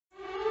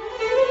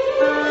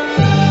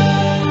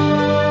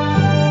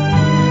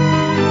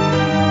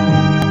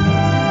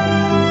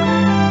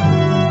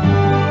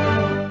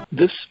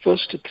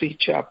first 3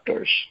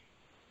 chapters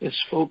is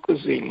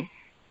focusing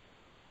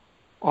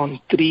on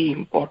 3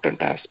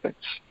 important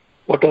aspects.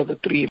 What are the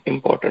 3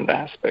 important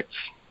aspects?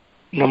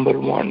 Number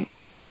 1,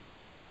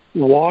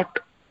 what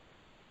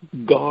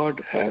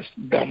God has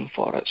done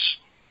for us.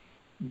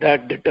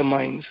 That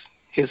determines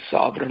His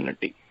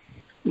sovereignty.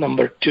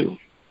 Number 2,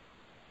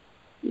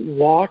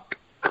 what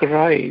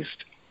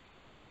Christ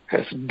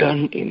has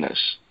done in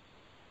us.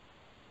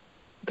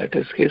 That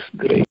is His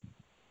grace.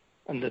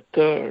 And the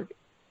third,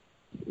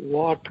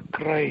 what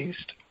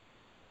Christ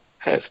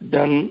has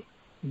done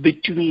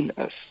between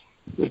us,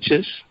 which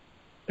is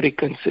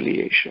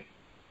reconciliation.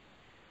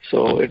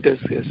 So it is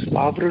His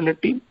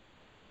sovereignty,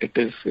 it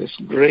is His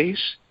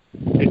grace,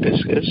 it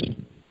is His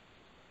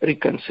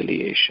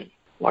reconciliation.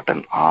 What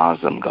an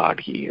awesome God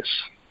He is.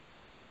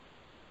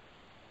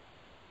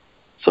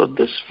 So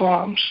this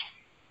forms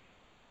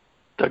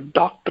the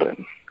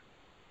doctrine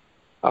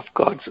of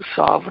God's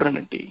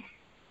sovereignty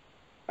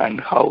and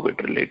how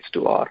it relates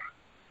to our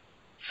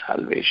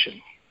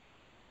salvation.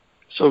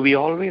 So we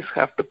always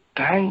have to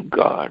thank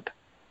God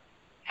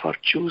for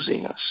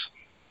choosing us.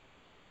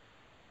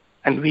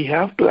 And we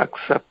have to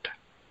accept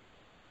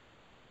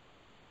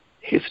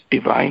His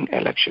divine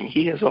election.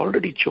 He has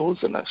already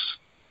chosen us.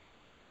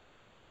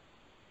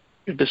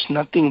 It is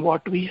nothing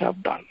what we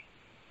have done.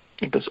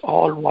 It is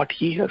all what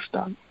He has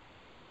done.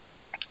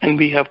 And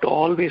we have to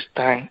always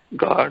thank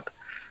God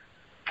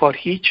for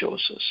He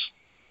chose us.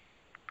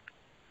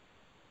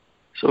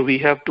 So we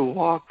have to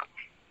walk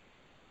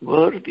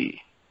worthy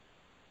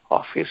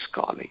of His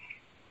calling.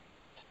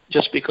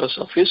 Just because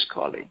of His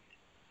calling,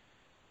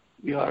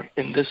 we are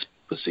in this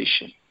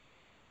position.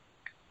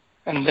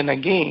 And then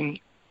again,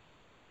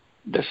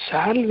 the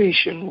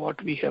salvation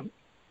what we have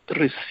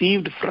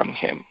received from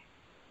Him,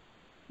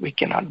 we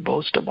cannot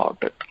boast about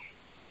it.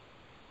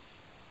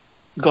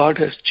 God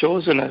has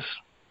chosen us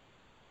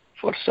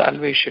for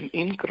salvation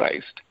in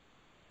Christ,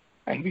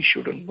 and we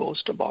shouldn't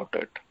boast about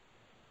it.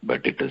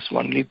 But it is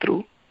only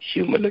through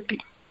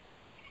humility.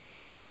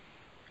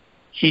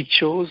 He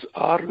chose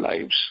our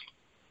lives,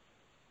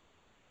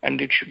 and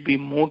it should be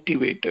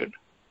motivated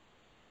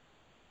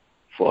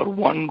for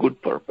one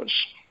good purpose.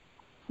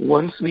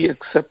 Once we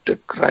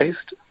accepted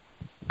Christ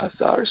as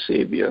our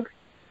Savior,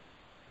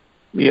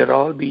 we are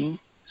all being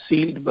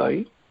sealed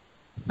by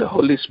the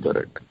Holy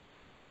Spirit,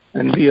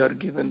 and we are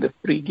given the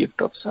free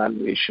gift of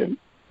salvation,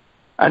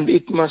 and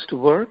it must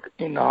work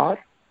in our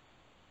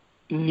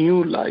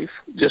new life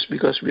just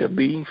because we are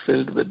being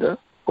filled with the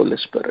Holy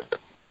Spirit.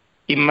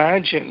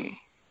 Imagine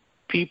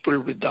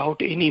people without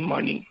any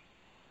money,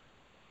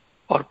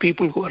 or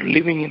people who are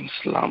living in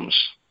slums,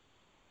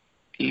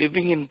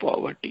 living in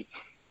poverty,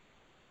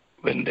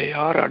 when they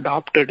are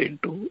adopted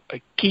into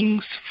a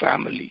king's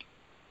family.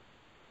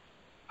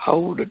 How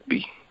would it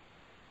be?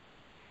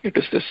 It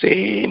is the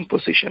same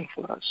position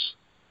for us.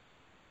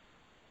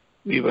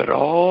 We were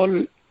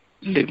all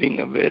living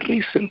a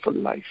very sinful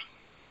life.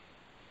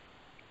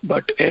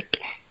 But yet,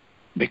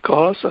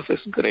 because of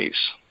His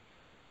grace,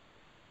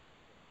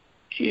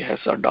 He has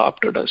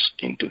adopted us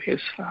into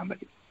His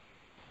family.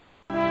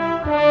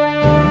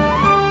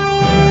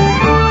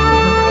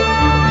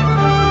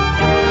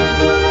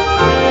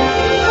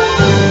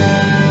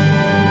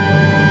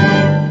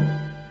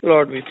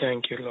 Lord, we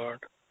thank You, Lord,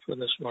 for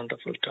this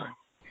wonderful time.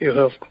 You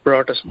have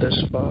brought us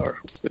this far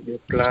with Your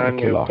plan,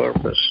 Your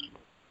purpose.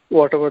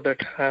 Whatever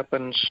that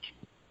happens,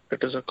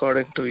 it is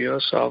according to Your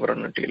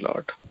sovereignty,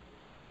 Lord.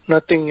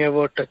 Nothing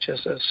ever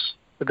touches us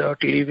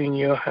without leaving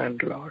Your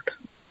hand, Lord.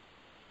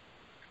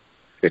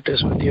 It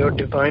is with Your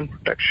divine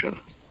protection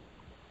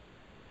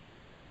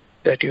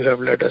that You have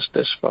led us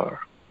this far,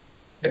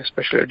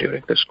 especially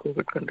during this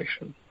COVID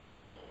condition.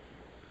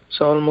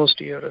 It's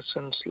almost a year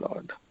since,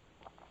 Lord,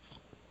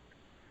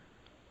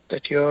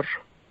 that Your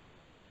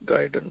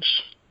guidance,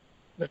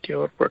 that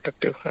Your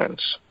protective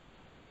hands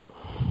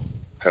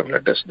have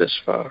led us this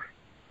far.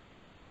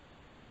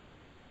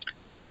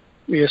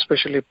 We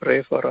especially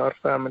pray for our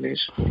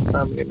families,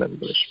 family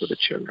members, for the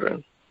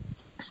children.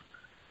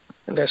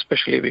 And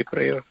especially we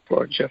pray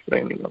for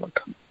Jeffrey, Lord.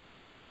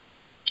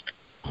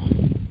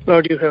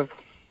 Lord, You have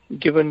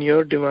given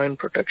Your divine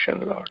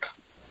protection, Lord.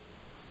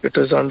 It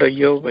is under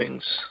Your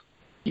wings.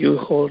 You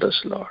hold us,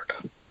 Lord.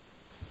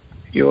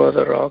 You are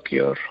the rock,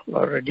 You are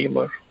our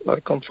Redeemer, our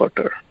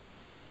Comforter.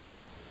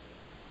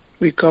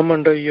 We come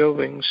under Your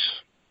wings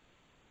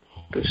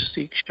to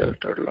seek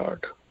shelter,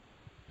 Lord.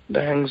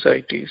 The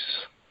anxieties,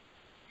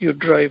 You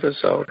drive us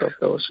out of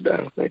those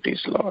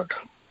anxieties, Lord.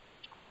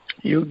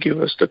 You give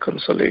us the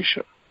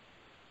consolation.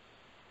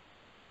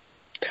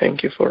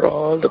 Thank You for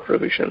all the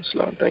provisions,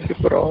 Lord. Thank You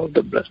for all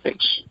the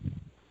blessings.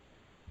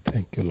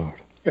 Thank You,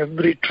 Lord.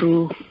 Every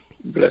true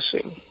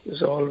blessing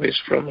is always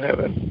from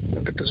heaven,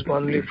 and it is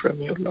only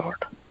from You,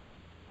 Lord.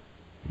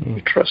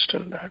 We trust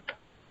in that.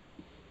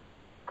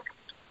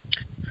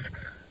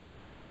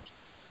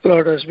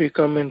 Lord, as we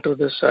come into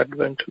this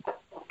Advent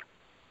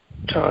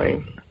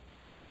time,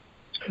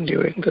 and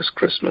during this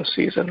Christmas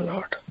season,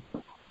 Lord,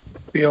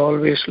 we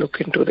always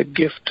look into the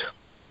gift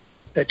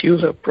that You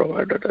have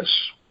provided us.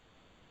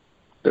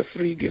 the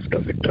free gift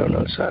of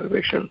eternal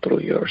salvation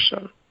through your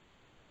Son.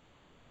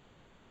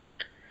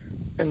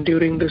 And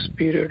during this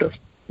period of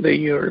the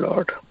year,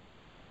 Lord,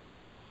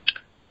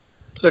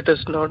 let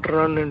us not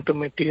run into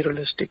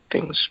materialistic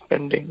things,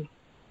 spending,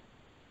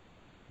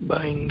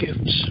 buying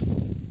gifts,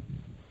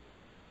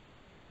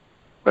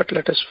 but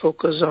let us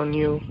focus on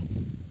you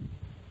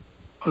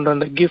and on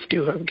the gift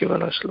you have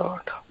given us,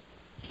 Lord,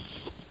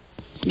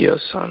 your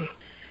Son,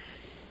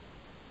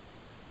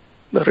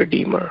 the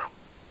Redeemer.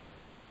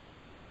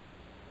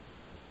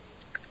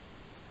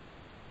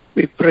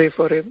 We pray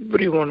for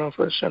every one of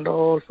us and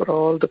for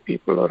all the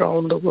people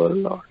around the world,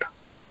 Lord.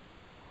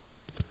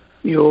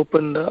 You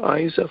open the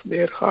eyes of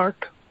their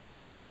heart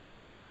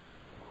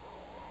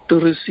to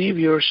receive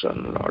your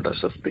Son, Lord,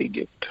 as a free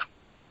gift,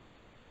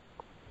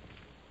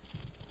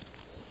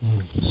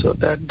 so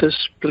that this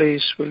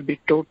place will be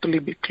totally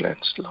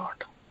cleansed,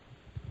 Lord.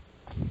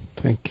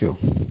 Thank you.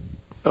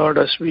 Lord,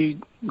 as we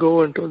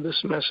go into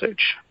this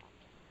message,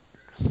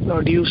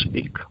 Lord, you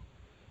speak.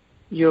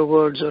 Your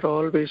words are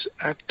always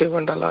active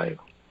and alive.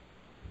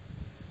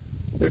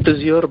 It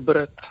is your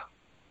breath.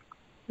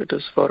 It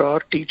is for our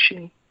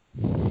teaching.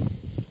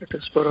 It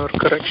is for our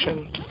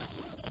correction.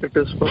 It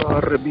is for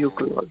our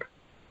rebuke, Lord.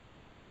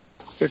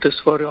 It is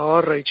for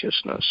our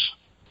righteousness.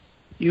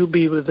 You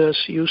be with us.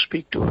 You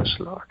speak to us,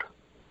 Lord.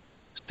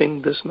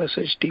 Sink this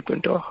message deep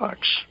into our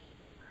hearts.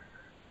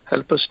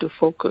 Help us to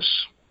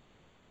focus.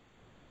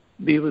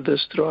 Be with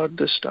us throughout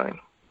this time.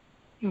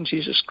 In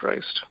Jesus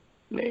Christ's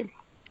name.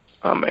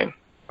 Amen.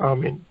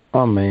 Amen.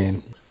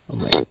 Amen.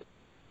 Amen.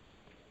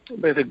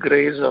 By the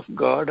grace of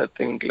God, I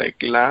think like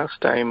last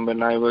time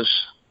when I was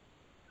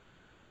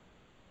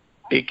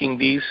taking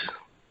these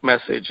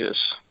messages,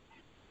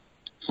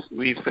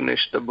 we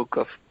finished the book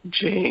of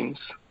James.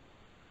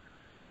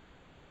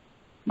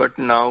 But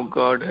now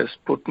God has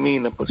put me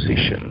in a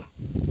position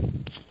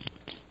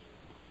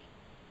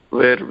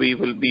where we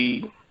will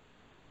be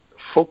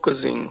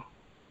focusing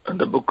on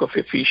the book of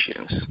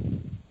Ephesians.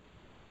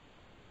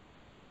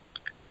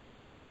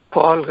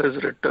 Paul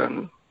has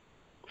written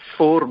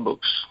 4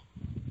 books,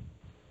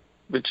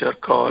 which are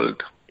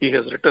called, he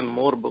has written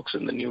more books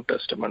in the New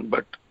Testament,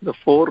 but the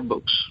 4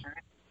 books,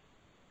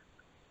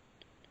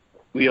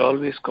 we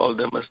always call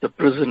them as the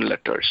prison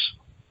letters.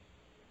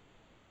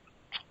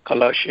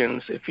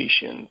 Colossians,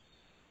 Ephesians,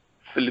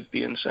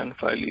 Philippians, and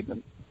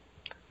Philemon.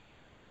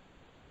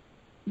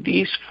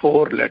 These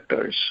 4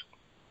 letters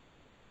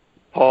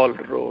Paul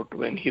wrote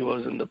when he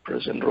was in the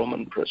prison,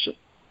 Roman prison.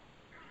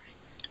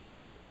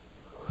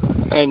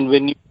 And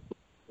when you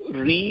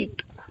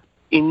read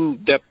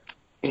in depth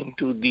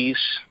into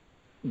these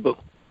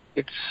books,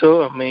 it's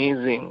so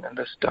amazing and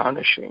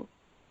astonishing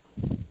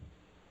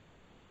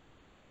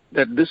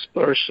that this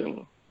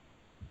person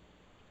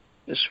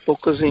is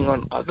focusing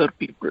on other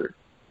people,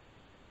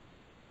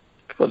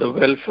 for the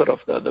welfare of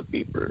the other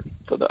people,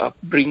 for the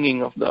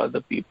upbringing of the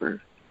other people,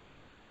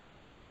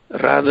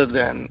 rather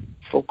than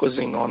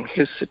focusing on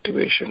his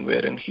situation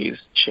wherein he is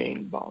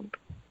chain bound.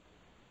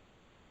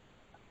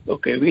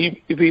 Okay,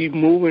 we'll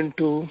move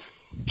into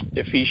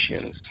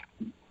Ephesians.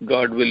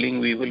 God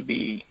willing, we will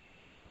be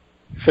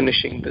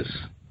finishing this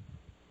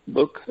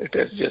book. It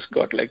has just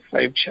got like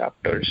 5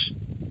 chapters,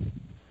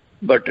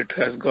 but it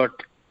has got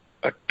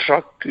a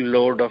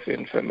truckload of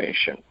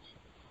information.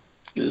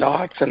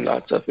 Lots and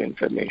lots of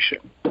information.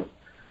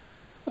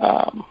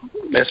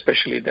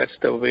 Especially that's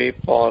the way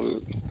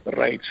Paul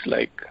writes,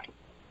 like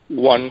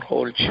one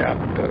whole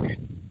chapter,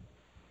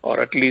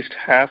 or at least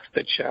half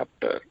the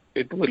chapter.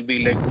 It will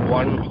be like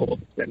one whole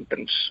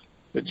sentence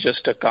with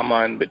just a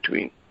comma in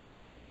between.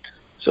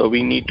 So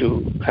we need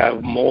to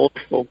have more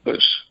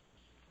focus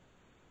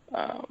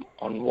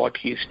on what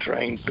he's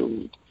trying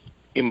to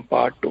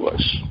impart to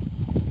us.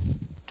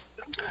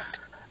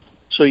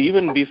 So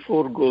even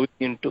before going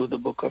into the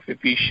book of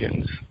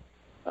Ephesians,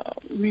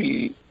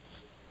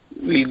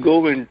 we'll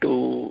go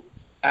into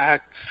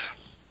Acts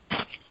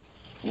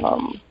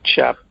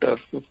chapter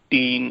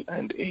 15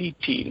 and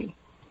 18.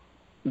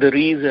 The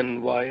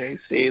reason why I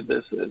say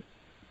this is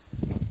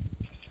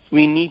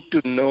we need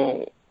to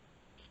know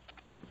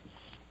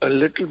a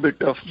little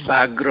bit of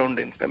background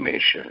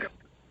information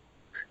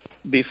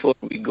before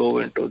we go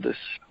into this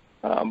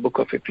book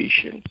of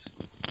Ephesians.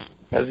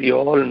 As you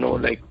all know,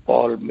 like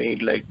Paul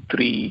made like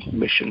 3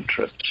 mission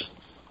trips.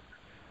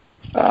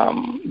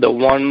 The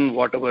one,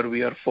 whatever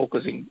we are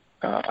focusing,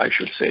 I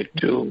should say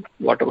 2,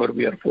 whatever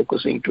we are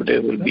focusing today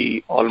will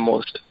be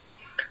almost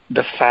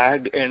the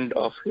fag end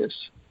of his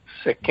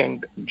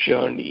second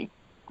journey.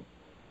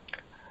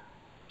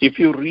 If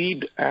you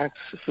read Acts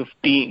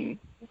 15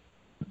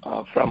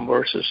 from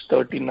verses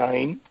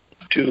 39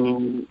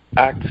 to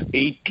Acts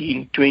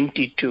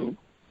 18:22,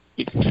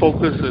 it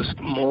focuses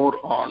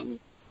more on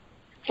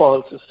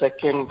Paul's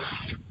second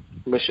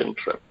mission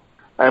trip.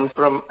 And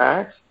from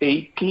Acts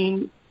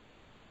 18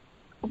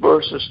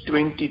 verses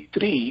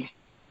 23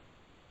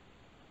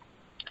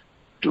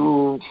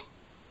 to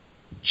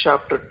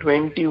chapter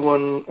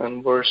 21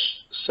 and verse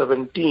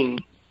 17,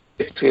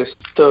 it's his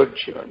third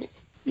journey.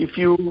 If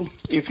you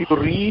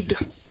read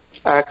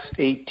Acts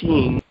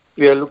 18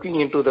 We are looking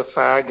into the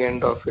fag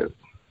end of his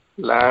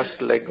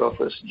last leg of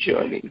his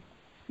journey,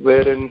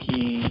 wherein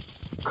he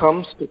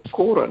comes to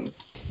Corinth.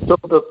 So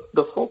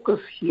the focus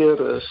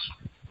here is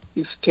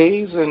he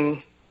stays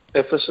in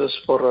Ephesus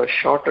for a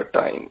shorter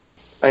time,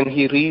 and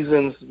he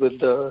reasons with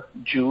the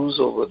Jews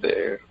over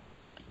there.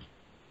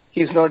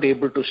 He's not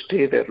able to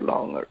stay there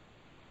longer.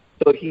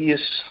 So he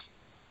is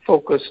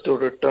focused to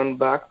return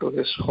back to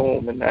his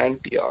home in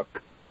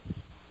Antioch.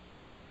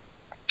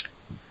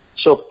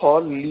 So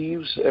Paul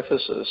leaves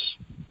Ephesus.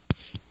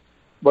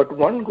 But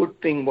one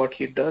good thing what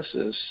he does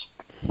is,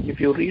 if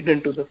you read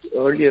into the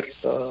earlier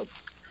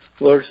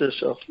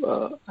verses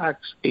of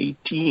Acts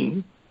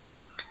 18,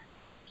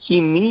 he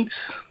meets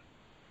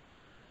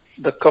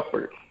the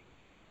couple,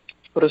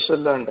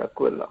 Priscilla and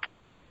Aquila.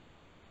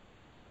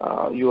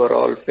 You are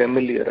all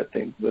familiar, I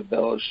think, with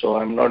those, so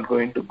I'm not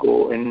going to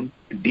go in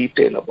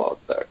detail about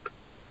that.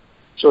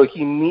 So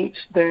he meets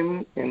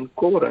them in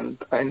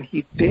Corinth, and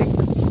he takes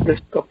this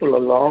couple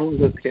along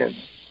with him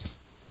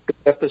to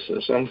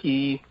Ephesus, and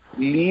he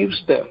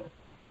leaves them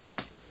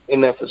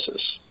in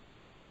Ephesus.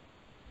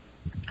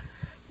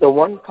 The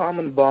one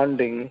common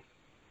bonding,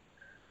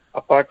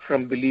 apart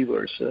from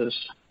believers, is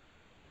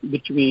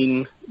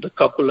between the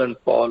couple and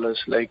Paul is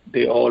like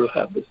they all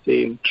have the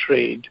same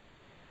trade,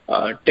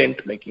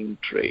 tent-making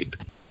trade.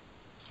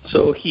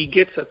 So he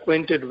gets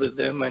acquainted with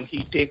them, and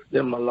he takes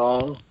them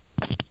along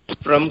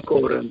from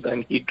Corinth,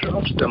 and he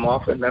drops them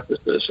off in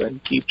Ephesus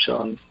and keeps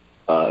on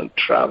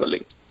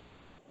traveling.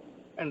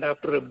 And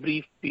after a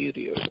brief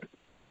period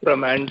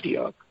from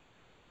Antioch,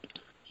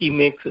 he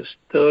makes his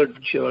third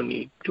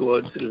journey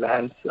towards the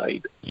land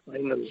side,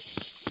 final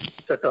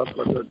set up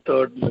for the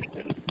third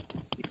mission.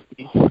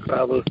 He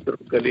travels through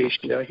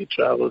Galatia, he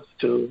travels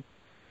to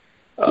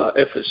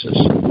Ephesus.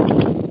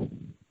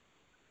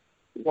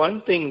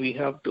 One thing we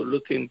have to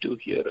look into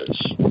here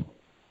is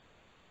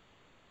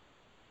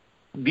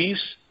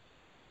these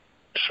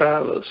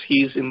travels,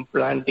 he's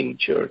implanting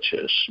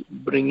churches,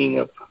 bringing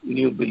up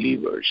new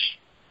believers.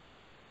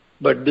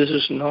 But this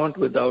is not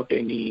without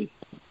any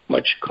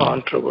much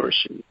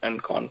controversy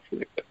and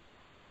conflict.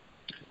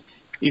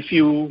 If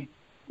you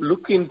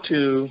look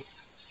into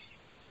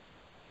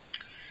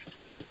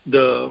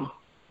the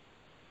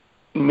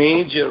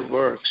major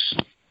works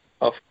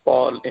of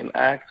Paul in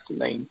Acts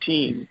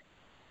 19,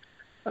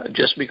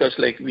 just because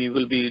we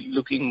will be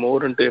looking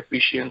more into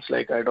Ephesians,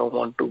 I don't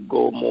want to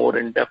go more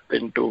in depth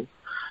into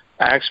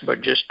Acts,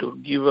 but just to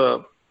give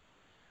a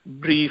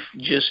brief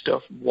gist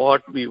of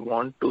what we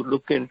want to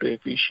look into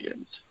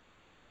Ephesians.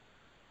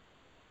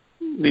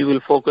 We will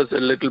focus a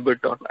little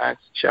bit on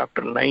Acts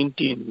chapter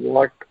 19,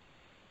 what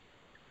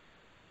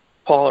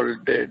Paul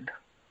did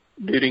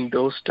during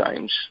those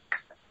times.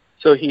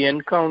 So he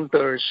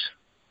encounters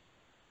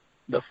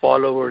the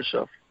followers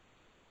of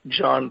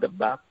John the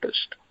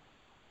Baptist,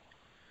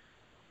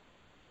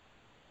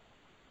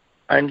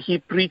 and he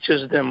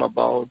preaches them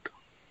about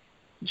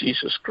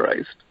Jesus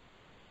Christ.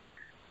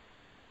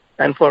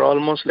 And for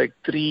almost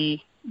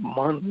 3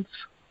 months,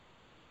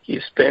 he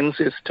spends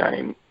his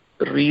time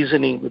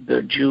reasoning with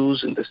the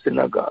Jews in the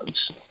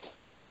synagogues.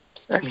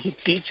 And he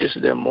teaches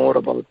them more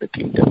about the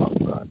kingdom of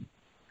God.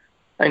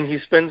 And he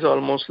spends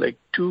almost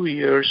 2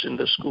 years in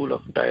the school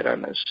of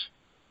Tyrannus,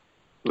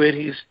 where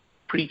he's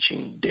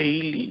preaching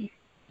daily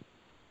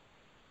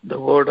the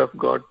word of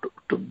God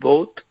to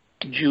both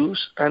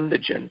Jews and the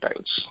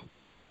Gentiles.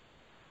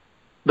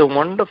 The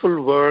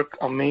wonderful work,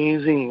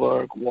 amazing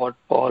work, what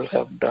Paul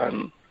have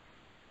done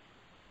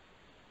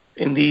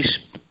in these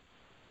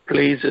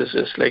places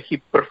is he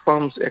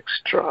performs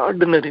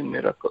extraordinary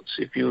miracles.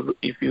 If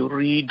you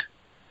read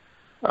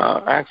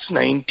Acts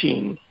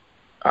 19,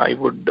 I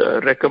would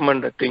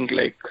recommend a thing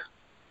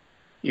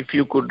if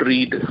you could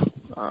read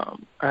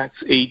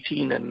Acts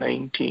 18 and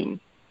 19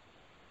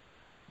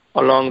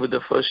 along with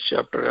the first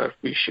chapter of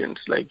Ephesians,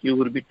 you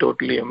will be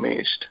totally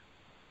amazed.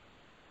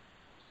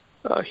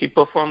 He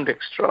performed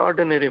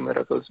extraordinary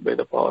miracles by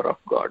the power of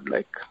God.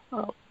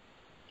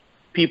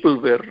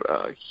 People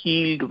were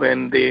healed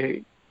when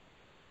they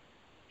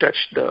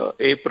touched the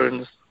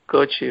aprons,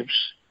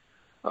 kerchiefs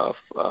of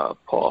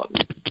Paul.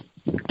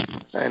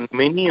 And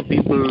many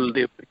people,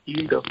 they were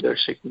healed of their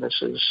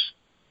sicknesses.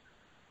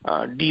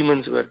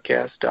 Demons were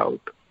cast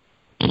out.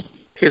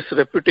 His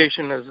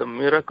reputation as a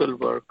miracle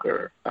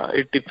worker,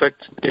 it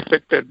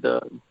affected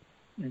the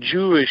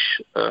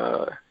Jewish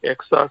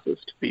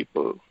exorcist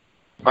people,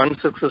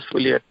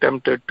 unsuccessfully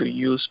attempted to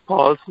use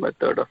Paul's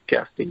method of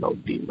casting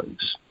out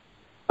demons.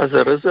 As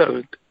a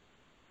result,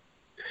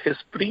 his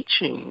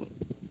preaching,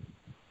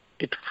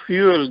 it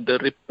fueled the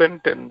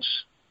repentance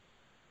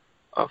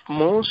of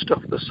most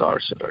of the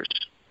sorcerers.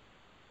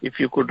 If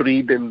you could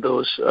read in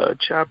those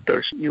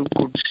chapters, you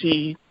could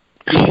see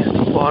these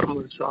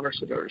former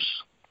sorcerers.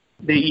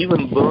 They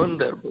even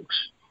burned their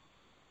books,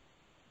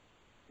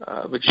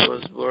 which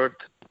was worth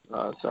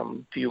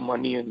some few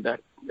money in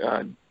that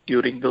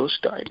during those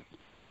times.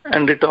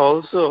 And it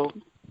also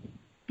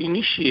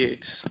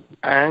initiates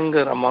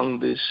anger among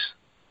these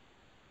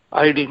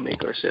idol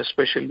makers,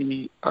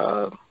 especially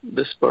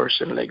this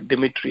person like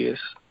Demetrius,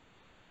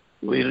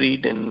 we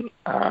read in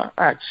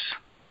Acts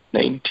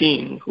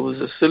 19, who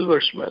is a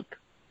silversmith,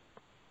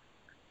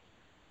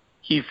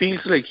 he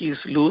feels like he's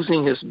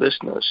losing his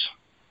business.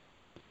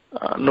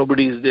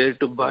 Nobody is there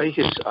to buy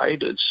his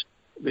idols,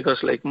 because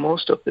like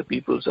most of the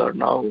peoples are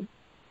now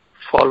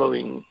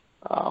following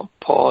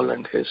Paul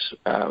and his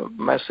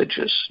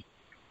messages,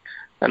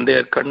 and they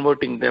are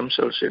converting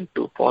themselves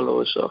into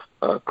followers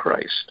of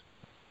Christ.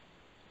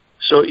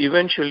 So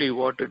eventually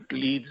what it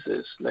leads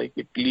is, like,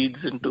 it leads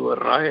into a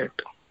riot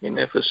in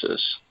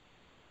Ephesus.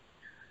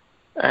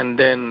 And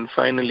then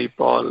finally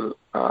Paul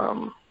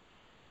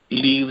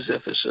leaves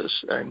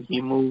Ephesus and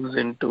he moves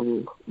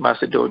into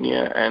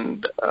Macedonia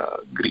and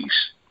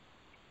Greece.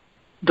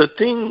 The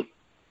thing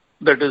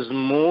that is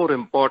more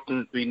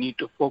important we need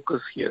to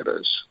focus here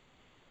is,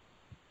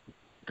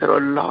 there are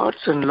lots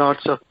and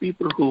lots of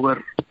people who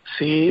were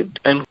saved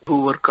and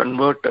who were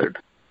converted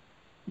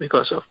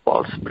because of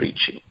Paul's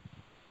preaching.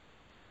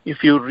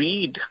 If you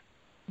read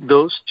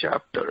those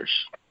chapters,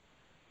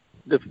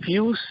 the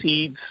few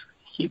seeds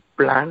he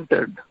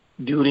planted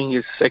during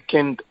his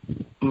second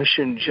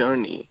mission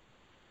journey,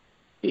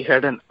 he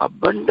had an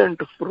abundant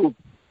fruit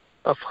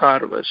of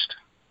harvest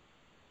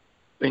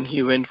when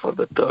he went for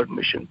the third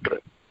mission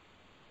trip.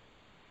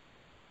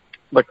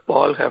 But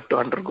Paul had to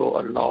undergo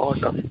a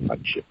lot of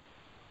hardship.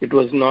 It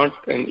was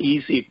not an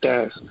easy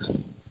task,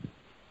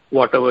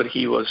 whatever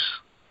he was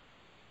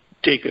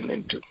taken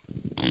into.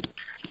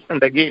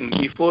 And again,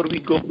 before we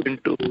go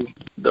into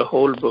the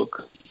whole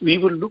book, we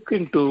will look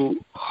into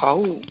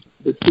how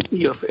the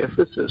city of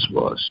Ephesus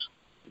was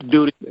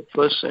during the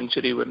first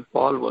century when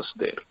Paul was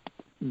there.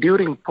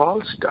 During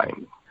Paul's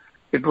time,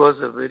 it was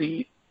a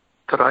very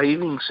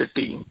thriving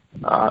city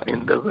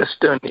in the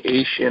Western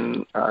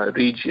Asian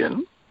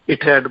region.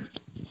 It had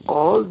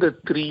all the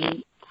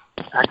three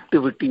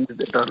activities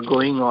that are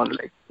going on,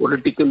 like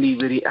politically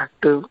very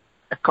active,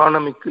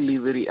 economically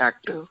very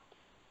active,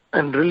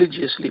 and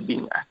religiously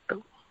being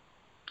active.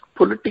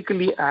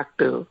 Politically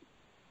active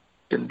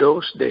in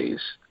those days,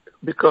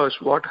 because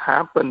what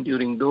happened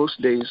during those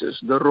days is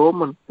the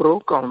Roman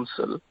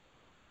proconsul,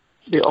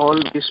 they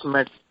always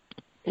met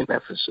in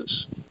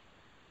Ephesus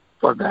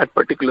for that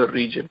particular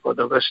region, for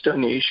the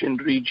Western Asian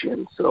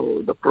region.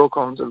 So the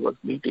proconsul was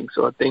meeting.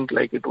 So I think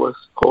like it was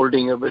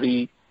holding a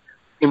very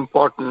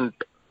important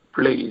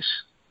place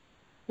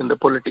in the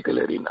political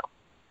arena.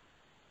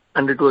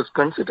 And it was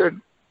considered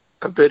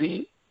a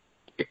very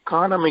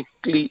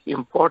economically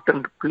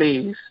important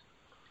place.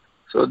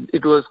 So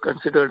it was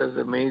considered as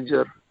a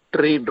major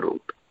trade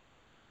route.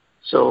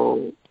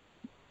 So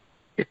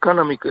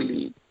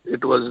economically,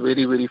 it was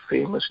very, very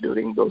famous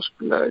during those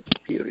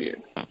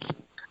period.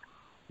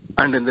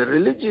 And in the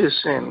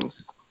religious sense,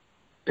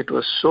 it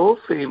was so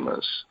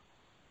famous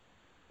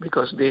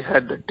because they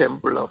had the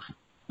temple of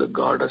the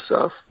goddess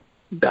of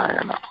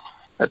Diana.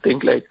 I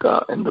think like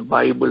in the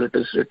Bible it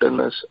is written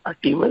as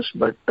Artemis,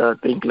 but I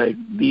think like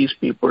these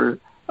people,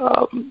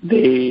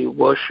 they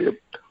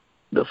worshipped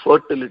the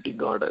fertility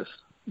goddess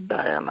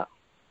Diana.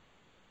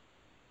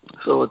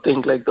 So I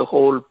think like the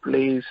whole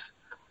place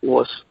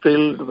was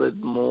filled with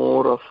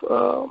more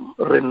of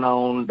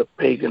renowned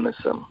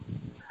paganism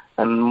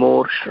and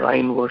more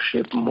shrine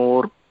worship,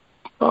 more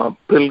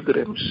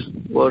pilgrims,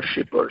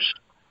 worshippers,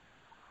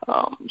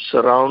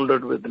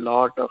 surrounded with a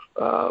lot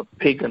of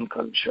pagan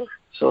culture.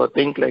 So I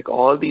think like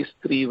all these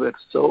three were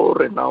so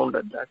renowned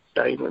at that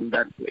time in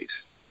that place.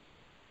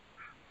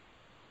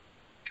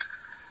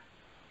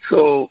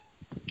 So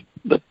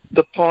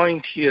the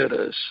point here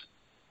is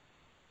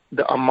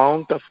the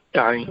amount of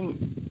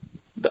time,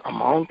 the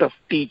amount of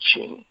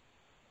teaching,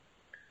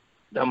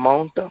 the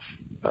amount of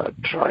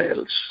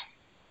trials,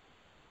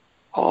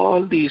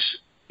 all these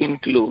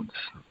includes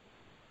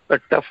a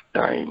tough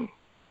time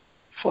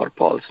for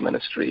Paul's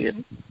ministry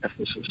in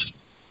Ephesus.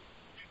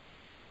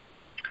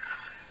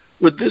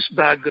 With this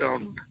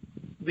background,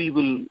 we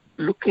will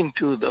look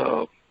into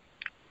the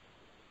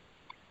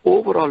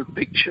overall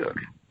picture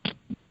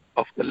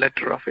of the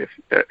letter of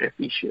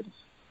Ephesians.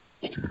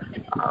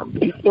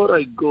 Before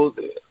I go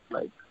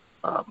there,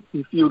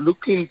 if you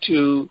look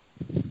into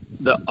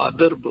the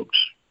other books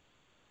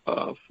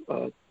of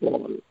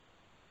Paul,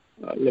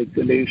 like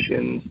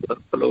Galatians or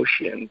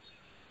Colossians,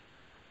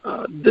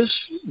 this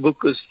book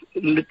is a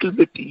little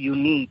bit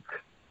unique,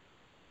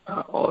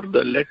 or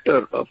the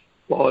letter of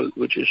Paul,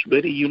 which is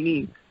very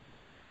unique,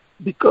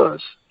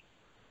 because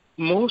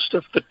most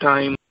of the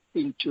time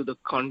into the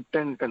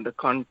content and the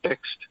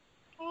context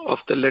of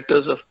the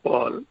letters of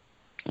Paul,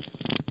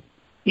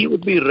 he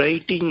would be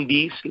writing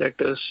these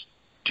letters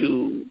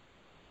to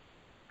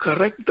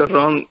correct the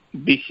wrong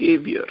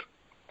behavior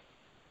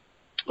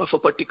of a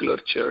particular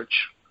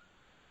church.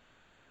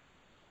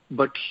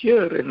 But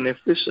here in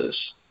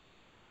Ephesus,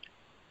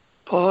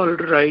 Paul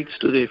writes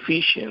to the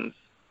Ephesians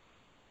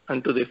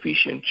and to the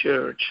Ephesian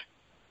church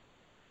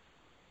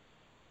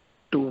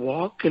to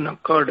walk in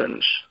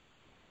accordance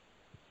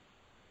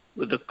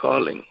with the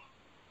calling.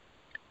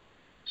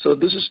 So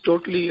this is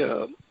totally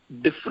a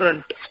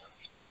different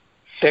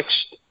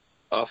text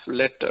of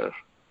letter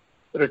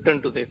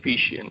written to the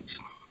Ephesians.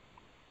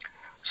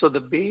 So the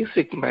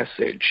basic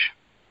message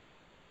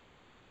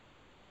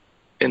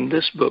in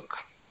this book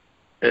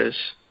is,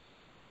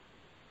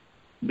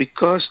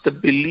 because the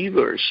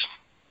believers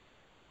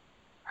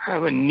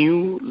have a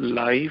new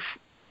life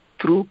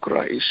through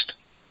Christ,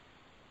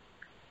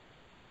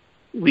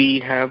 we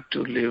have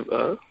to live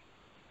a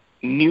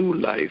new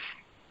life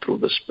through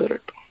the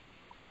Spirit.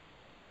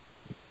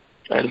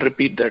 I'll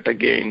repeat that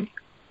again.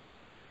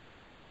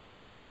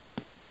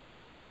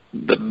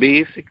 The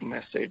basic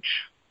message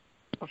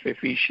of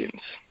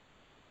Ephesians: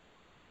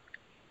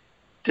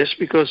 just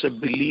because a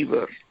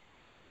believer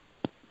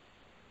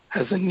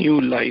has a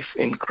new life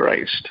in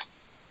Christ,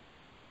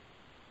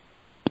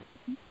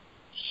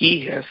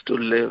 he has to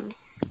live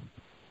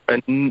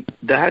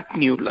that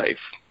new life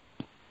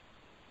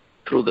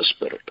through the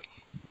Spirit.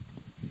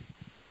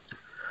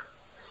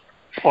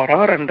 For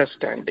our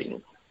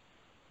understanding,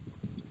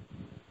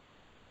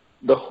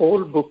 the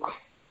whole book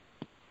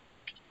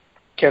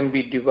can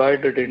be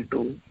divided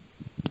into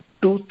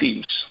two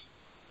themes.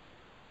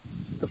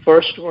 The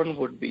first one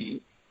would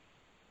be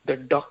the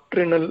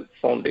doctrinal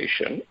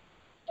foundation,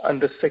 and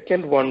the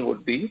second one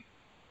would be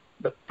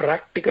the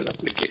practical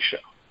application.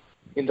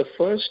 In the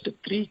first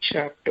 3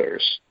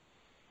 chapters,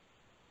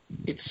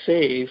 it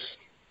says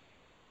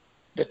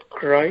that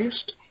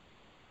Christ,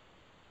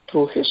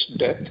 through his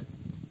death,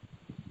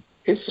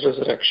 his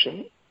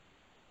resurrection,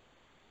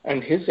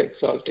 and his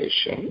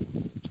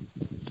exaltation,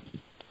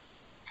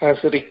 has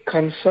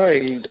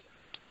reconciled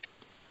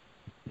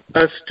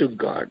us to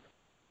God,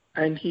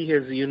 and he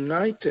has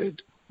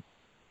united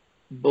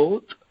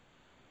both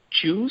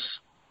Jews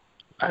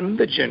and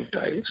the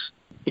Gentiles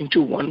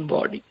into one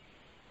body.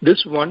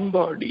 This one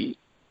body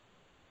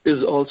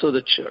is also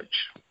the church.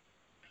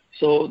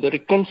 So the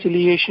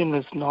reconciliation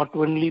is not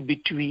only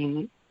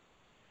between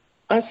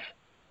us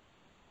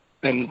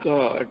and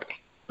God,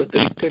 but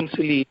the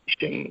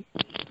reconciliation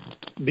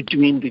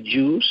between the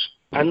Jews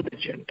and the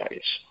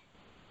Gentiles.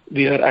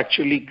 We are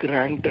actually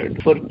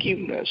granted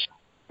forgiveness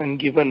and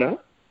given a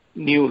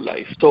new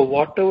life. So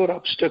whatever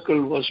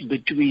obstacle was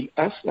between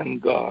us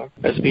and God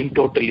has been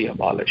totally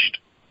abolished.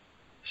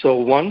 So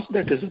once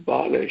that is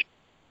abolished,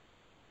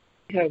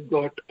 we have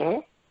got a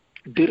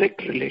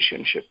direct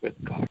relationship with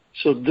God.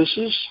 So this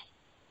is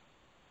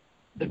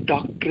the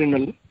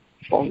doctrinal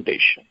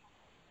foundation.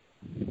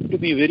 To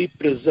be very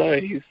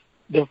precise,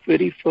 the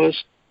very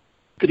first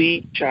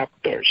 3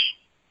 chapters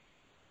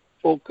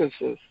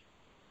focuses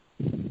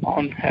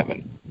on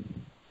heaven.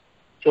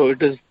 So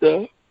it is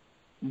the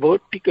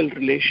vertical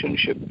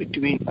relationship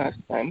between us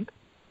and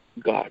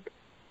God.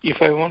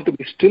 If I want to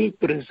be still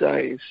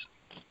precise,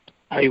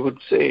 I would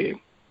say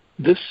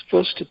this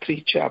first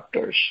 3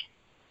 chapters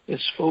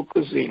is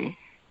focusing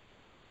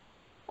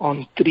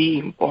on 3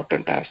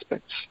 important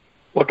aspects.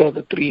 What are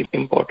the 3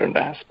 important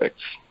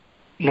aspects?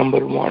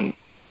 Number 1,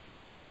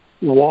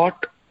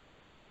 what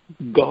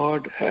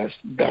God has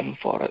done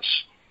for us.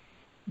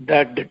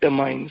 That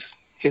determines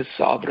his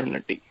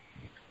sovereignty.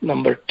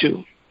 Number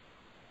 2,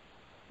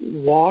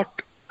 what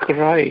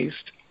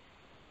Christ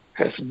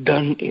has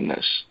done in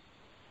us.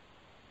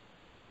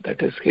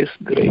 That is his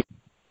grace.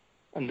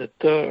 And the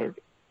third,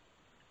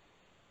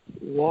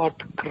 what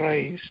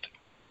Christ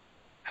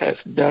has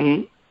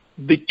done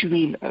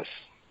between us,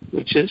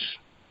 which is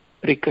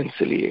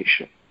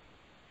reconciliation.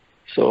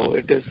 So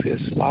it is his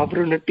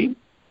sovereignty,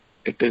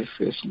 it is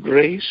his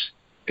grace,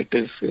 it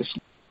is his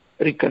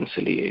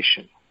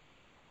reconciliation.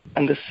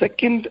 And the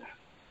second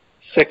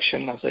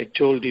section, as I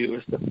told you,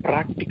 is the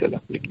practical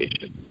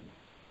application.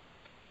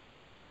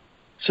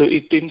 So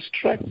it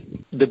instructs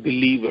the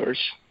believers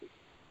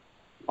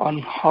on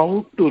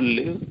how to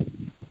live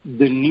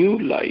the new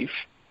life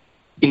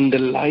in the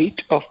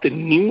light of the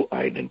new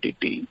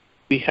identity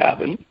we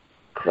have in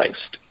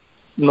Christ.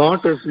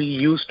 Not as we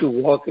used to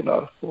walk in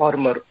our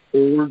former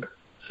old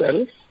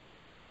self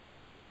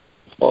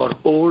or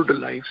old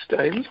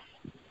lifestyle,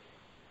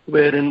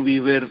 wherein we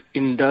were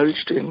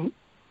indulged in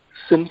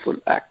sinful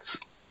acts.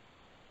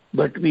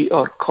 But we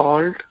are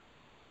called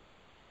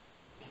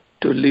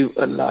to live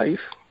a life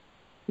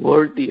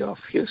worthy of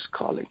his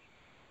calling,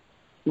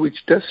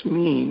 which does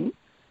mean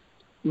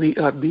we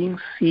are being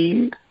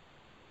sealed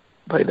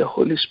by the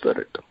Holy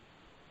Spirit.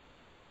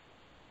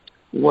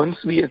 Once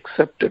we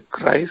accepted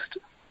Christ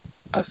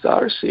as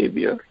our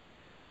Savior,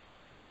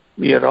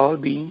 we are all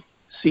being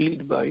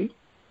sealed by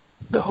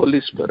the Holy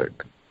Spirit,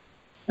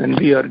 and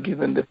we are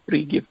given the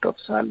free gift of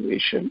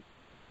salvation,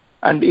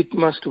 and it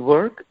must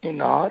work in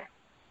our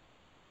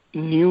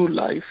new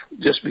life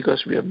just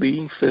because we are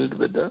being filled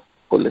with the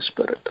Holy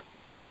Spirit.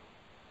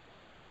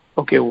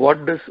 Okay,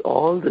 what does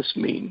all this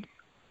mean?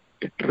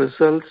 It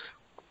results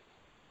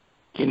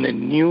in a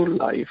new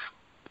life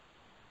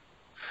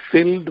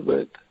filled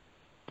with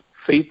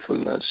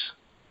faithfulness,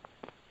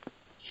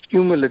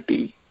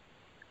 humility,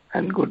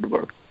 and good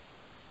work.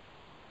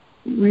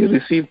 We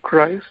receive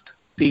Christ,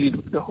 sealed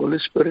with the Holy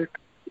Spirit,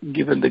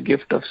 given the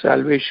gift of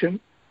salvation,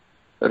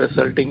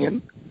 resulting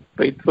in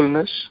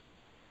faithfulness,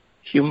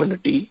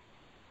 humility,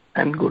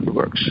 and good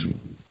works.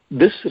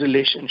 This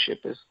relationship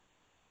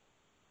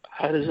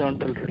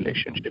horizontal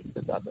relationship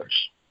with others.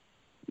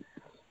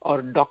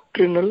 Our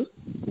doctrinal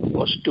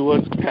was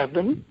towards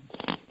heaven,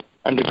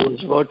 and it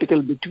was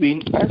vertical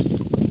between us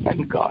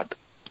and God.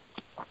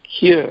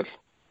 Here,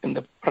 in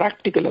the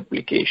practical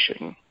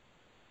application,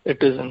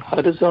 it is an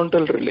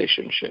horizontal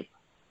relationship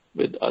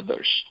with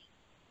others.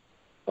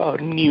 Our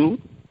new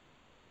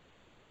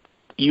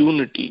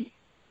unity,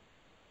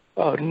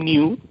 our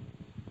new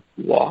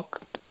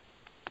walk,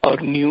 our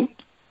new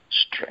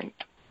strength.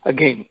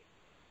 Again,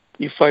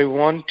 if I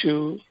want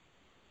to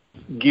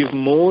give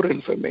more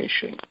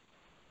information,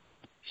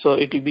 so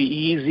it will be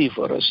easy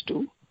for us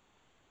to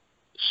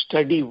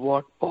study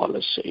what Paul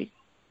is saying.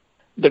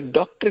 The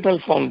doctrinal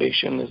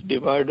foundation is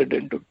divided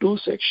into two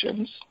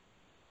sections.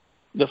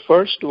 The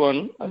first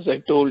one, as I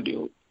told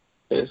you,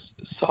 is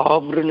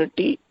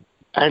sovereignty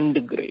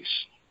and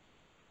grace,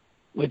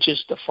 which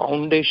is the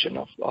foundation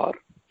of our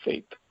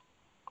faith.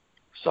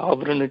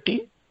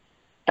 Sovereignty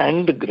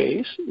and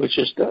grace, which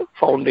is the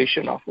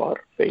foundation of our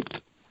faith.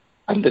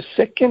 And the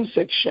second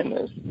section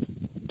is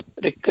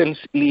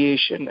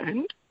reconciliation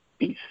and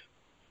peace,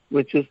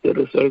 which is the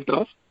result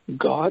of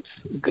God's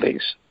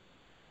grace.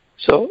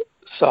 So,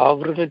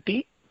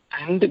 sovereignty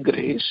and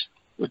grace,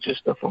 which is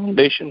the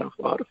foundation of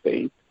our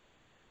faith.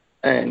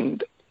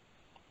 And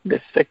the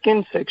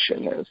second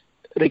section is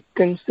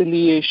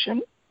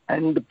reconciliation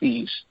and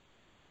peace,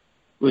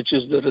 which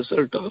is the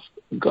result of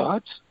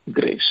God's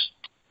grace.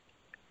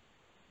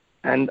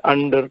 And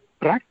under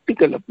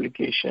practical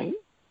application,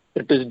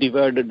 it is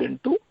divided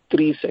into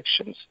three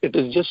sections. It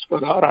is just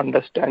for our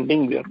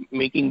understanding we are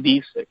making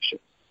these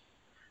sections.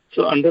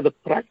 So under the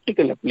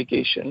practical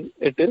application,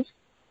 it is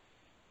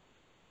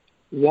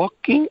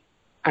walking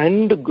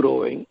and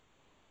growing,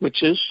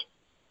 which is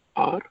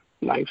our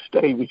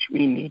lifestyle which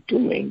we need to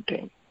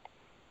maintain.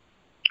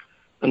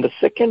 And the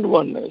second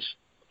one is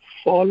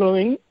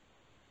following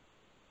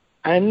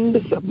and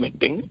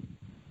submitting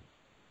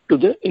to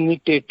the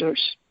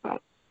imitator's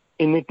path.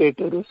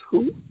 Imitator is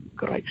who?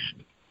 Christ.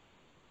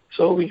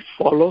 So we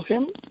follow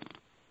him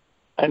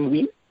and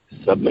we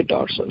submit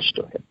ourselves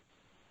to him.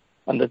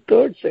 And the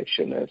third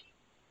section is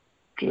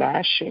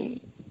clashing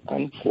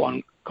and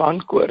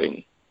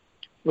conquering,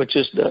 which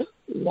is the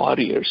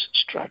warrior's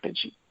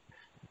strategy.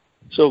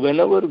 So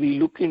whenever we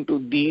look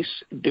into these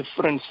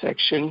different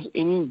sections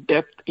in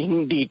depth,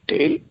 in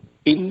detail,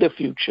 in the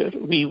future,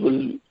 we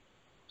will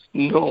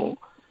know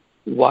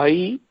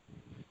why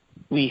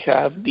we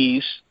have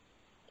these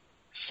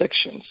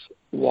sections: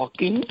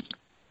 walking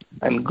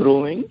and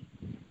growing,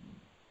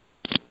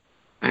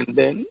 and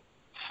then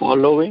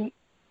following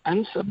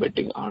and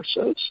submitting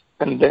ourselves,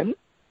 and then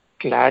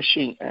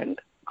clashing and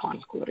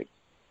conquering.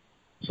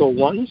 So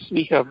once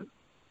we have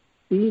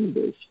seen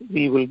this,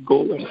 we will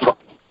go and follow.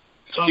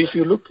 So if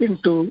you look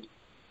into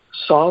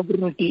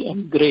sovereignty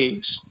and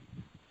grace,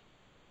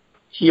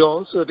 he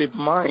also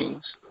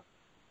reminds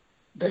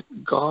that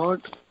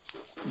God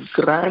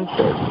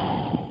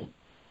granted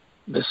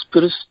the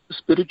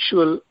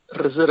spiritual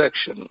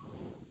resurrection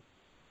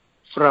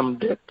from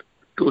death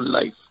to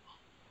life.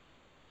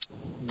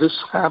 This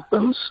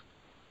happens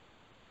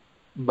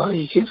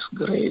by his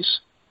grace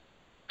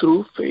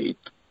through faith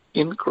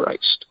in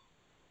Christ.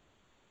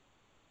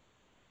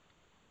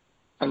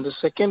 And the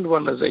second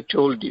one, as I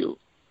told you,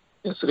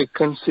 is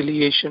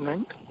reconciliation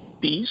and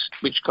peace,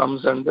 which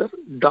comes under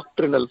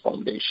doctrinal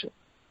foundation.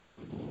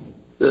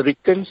 The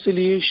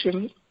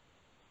reconciliation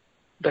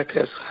that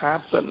has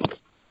happened,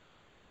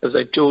 as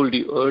I told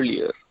you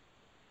earlier,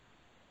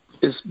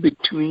 is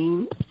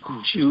between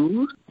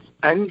Jews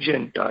and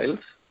Gentiles,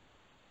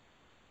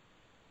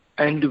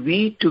 and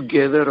we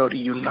together are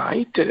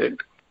united.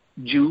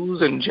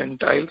 Jews and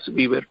Gentiles,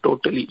 we were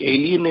totally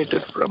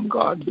alienated from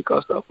God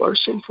because of our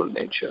sinful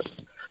nature.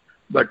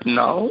 But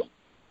now,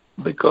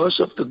 because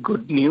of the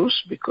good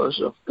news,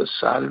 because of the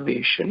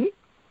salvation,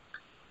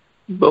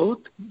 both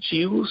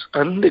Jews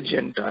and the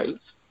Gentiles,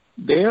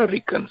 they are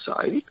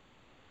reconciled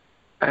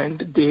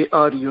and they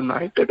are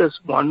united as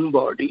one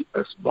body,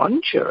 as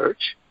one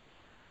church.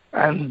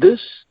 And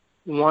this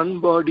one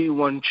body,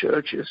 one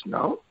church is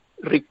now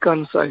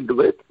reconciled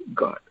with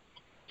God.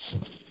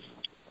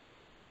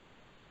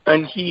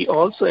 And he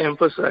also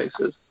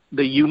emphasizes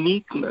the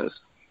uniqueness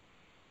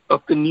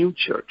of the new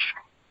church.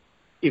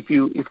 If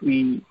you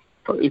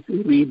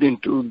read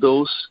into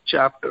those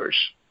chapters,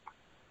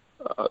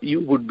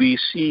 you would be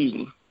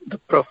seeing the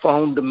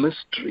profound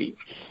mystery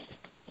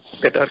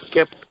that are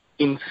kept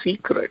in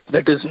secret,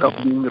 that is now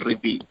being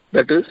revealed.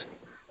 That is,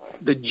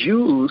 the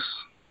Jews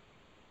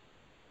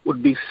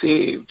would be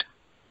saved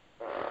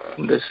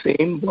in the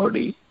same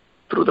body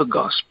through the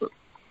gospel.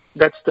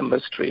 That's the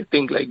mystery. I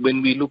think like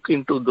when we look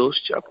into those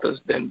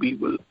chapters, then we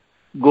will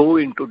go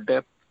into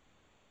depth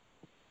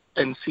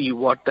and see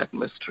what that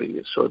mystery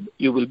is. So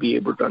you will be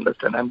able to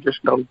understand. I'm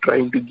just now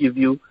trying to give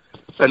you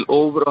an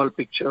overall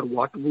picture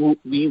what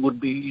we would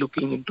be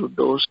looking into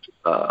those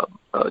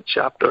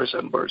chapters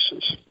and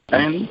verses.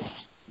 And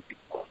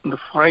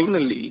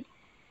finally,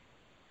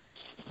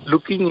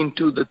 looking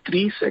into the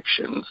three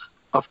sections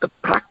of the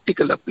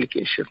practical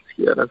applications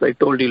here, as I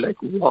told you, like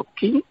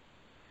walking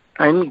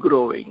and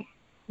growing,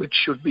 which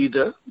should be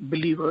the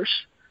believer's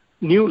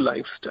new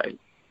lifestyle.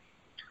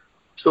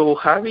 So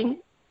having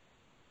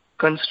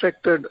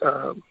constructed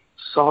a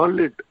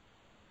solid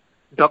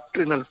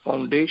doctrinal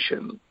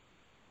foundation,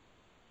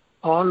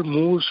 Paul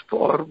moves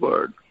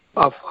forward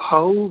of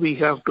how we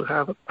have to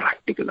have a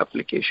practical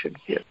application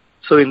here.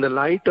 So in the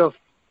light of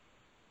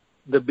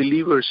the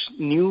believer's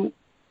new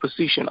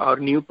position, our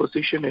new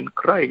position in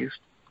Christ,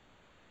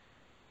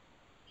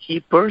 he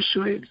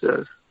persuades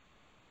us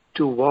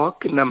to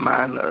walk in a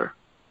manner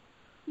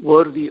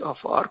worthy of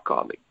our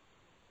calling.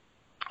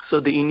 So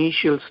the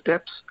initial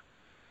steps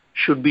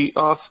should be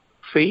of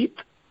faith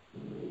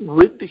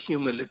with the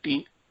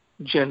humility,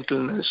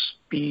 gentleness,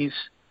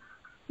 peace,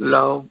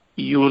 love,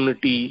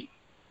 unity,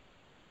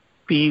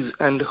 peace,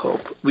 and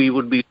hope. We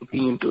would be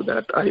looking into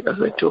that,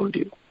 as I told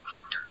you.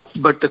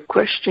 But the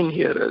question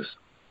here is,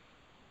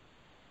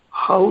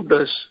 how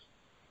does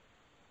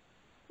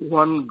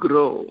one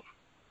grow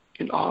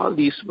in all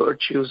these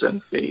virtues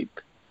and faith?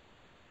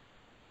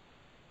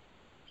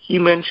 He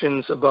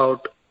mentions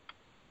about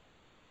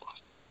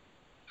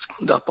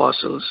the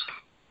apostles,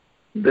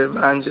 the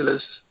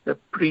evangelists, the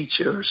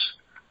preachers,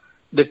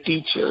 the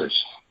teachers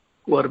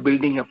who are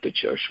building up the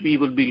church. We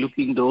will be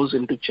looking those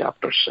into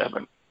chapter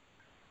 7.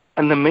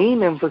 And the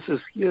main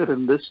emphasis here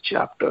in this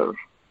chapter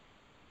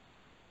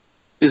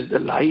is the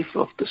life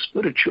of the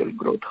spiritual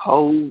growth,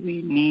 how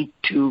we need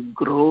to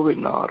grow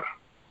in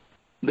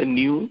the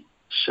new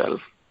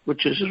self,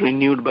 which is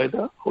renewed by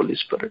the Holy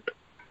Spirit.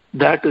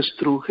 That is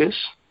through His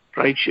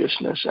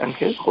righteousness and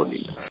His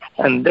holiness.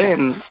 And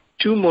then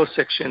 2 more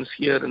sections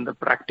here in the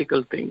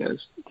practical thing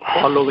is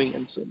following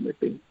and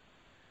submitting.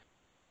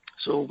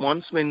 So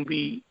once when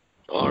we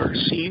are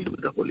sealed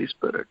with the Holy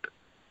Spirit,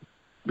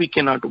 we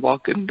cannot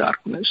walk in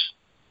darkness.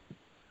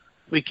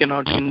 We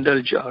cannot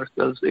indulge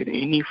ourselves in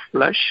any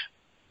flesh.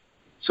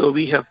 So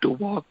we have to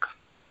walk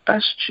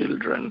as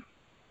children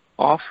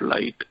of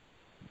light,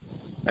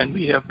 and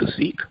we have to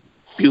seek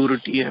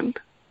purity and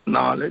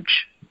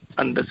knowledge,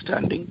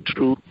 understanding,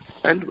 truth,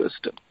 and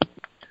wisdom.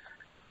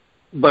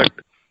 But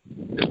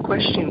the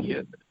question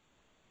here,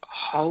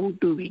 how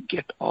do we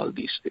get all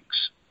these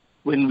things?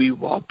 When we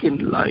walk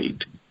in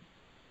light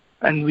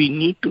and we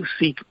need to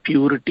seek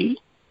purity,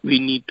 we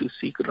need to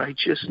seek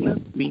righteousness,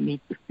 we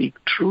need to seek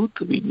truth,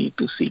 we need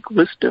to seek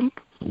wisdom.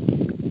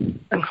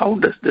 And how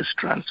does this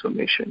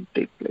transformation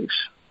take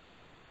place?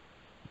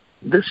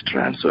 This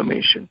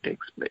transformation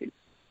takes place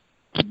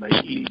by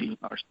yielding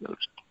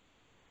ourselves,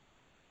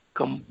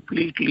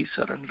 completely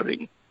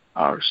surrendering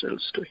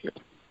ourselves to Him.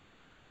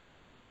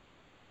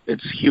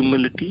 It's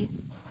humility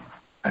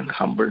and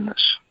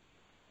humbleness.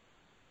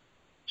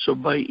 So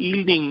by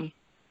yielding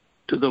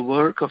to the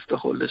work of the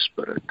Holy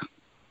Spirit,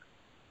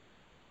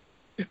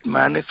 it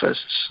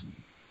manifests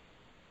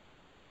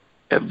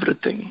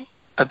everything.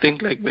 I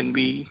think like when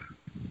we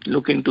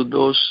look into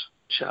those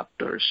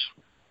chapters,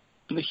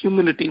 the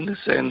humility in the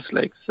sense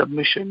like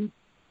submission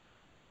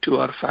to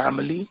our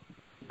family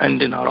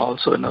and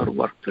also in our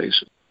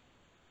workplace.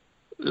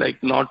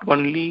 Like not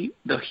only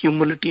the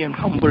humility and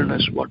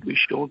humbleness what we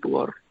show to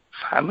our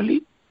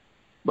family,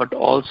 but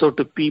also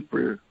to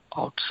people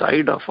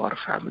outside of our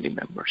family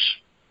members.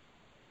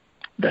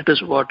 That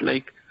is what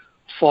like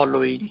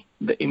following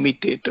the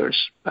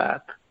imitator's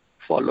path,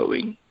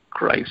 following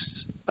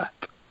Christ's path.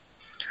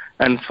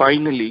 And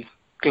finally,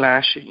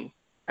 clashing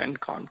and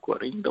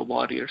conquering the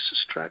warrior's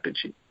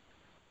strategy.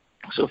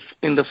 So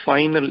in the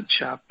final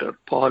chapter,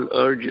 Paul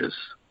urges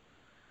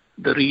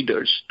the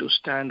readers to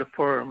stand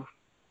firm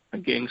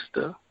against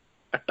the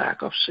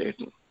attack of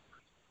Satan.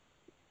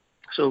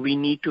 So we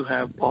need to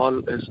have,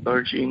 Paul is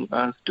urging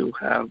us to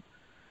have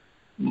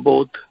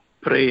both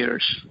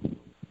prayers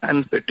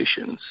and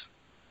petitions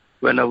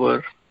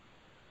whenever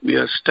we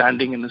are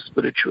standing in a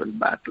spiritual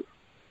battle.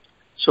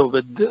 So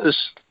with this,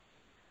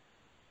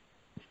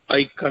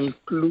 I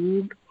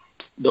conclude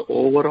the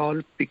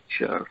overall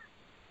picture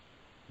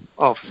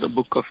of the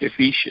book of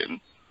Ephesians.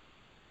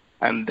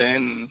 And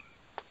then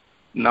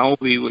now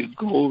we will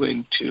go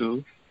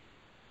into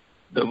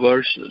the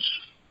verses,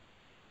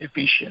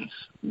 Ephesians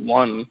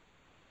 1:1-6.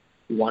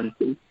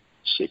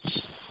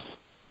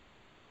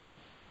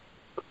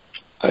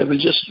 I will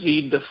just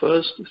read the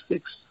first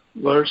 6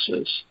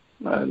 verses,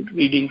 and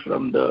reading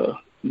from the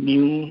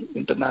New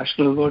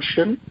International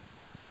Version.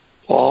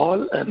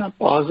 Paul, an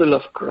apostle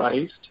of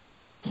Christ,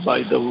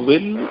 by the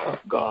will of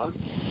God,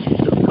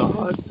 to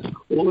God's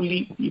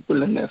holy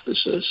people in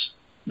Ephesus,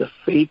 the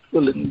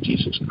faithful in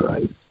Jesus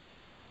Christ,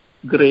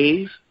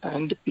 grace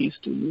and peace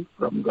to you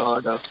from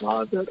God our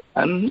Father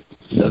and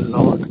the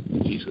Lord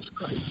Jesus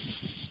Christ.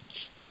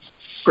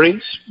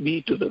 Praise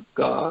be to the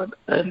God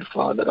and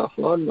Father of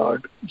our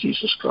Lord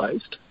Jesus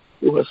Christ,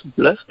 who has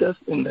blessed us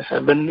in the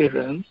heavenly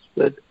realms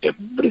with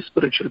every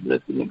spiritual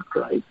blessing in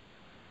Christ.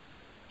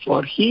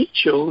 For He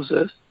chose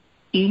us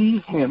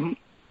in Him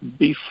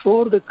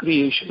before the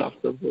creation of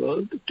the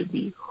world to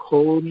be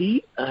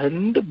holy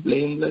and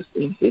blameless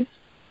in His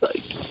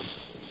sight.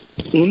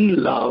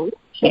 In love,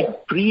 He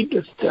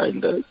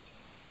predestined us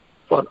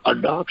for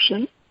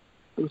adoption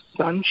to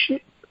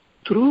sonship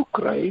through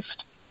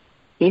Christ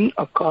in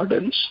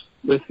accordance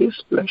with his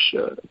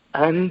pleasure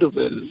and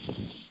will,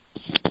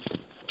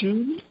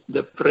 to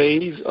the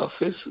praise of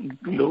his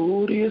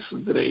glorious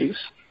grace,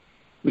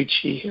 which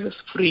he has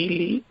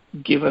freely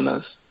given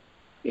us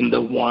in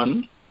the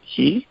one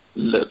he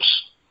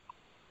lives.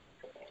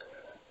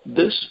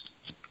 This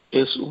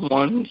is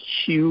one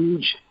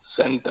huge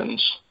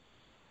sentence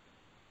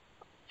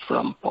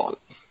from Paul.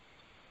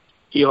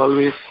 He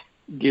always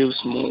gives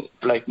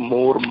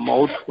more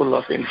mouthful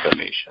of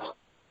information,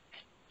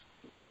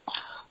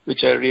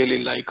 which I really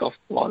like of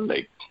Paul.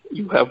 Like,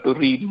 you have to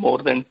read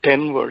more than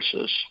 10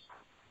 verses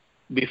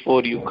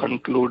before you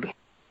conclude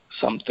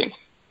something.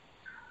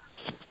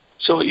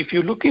 So if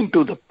you look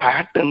into the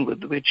pattern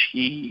with which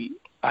he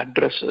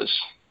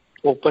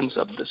opens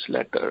up this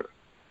letter,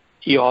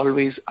 he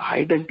always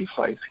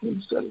identifies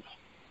himself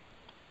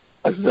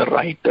as the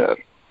writer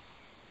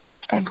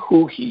and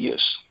who he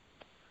is.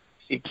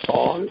 It's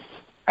Paul,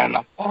 an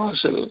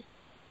apostle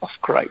of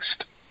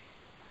Christ.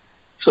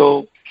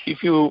 So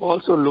if you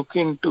also look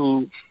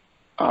into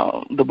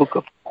the book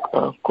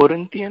of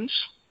Corinthians,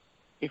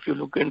 if you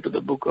look into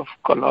the book of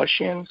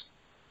Colossians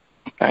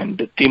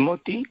and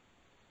Timothy,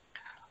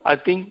 I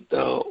think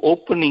the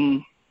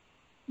opening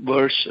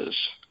verses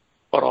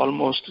are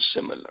almost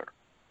similar.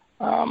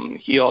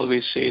 He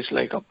always says,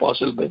 like,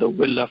 apostle by the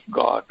will of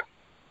God.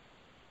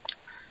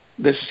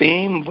 The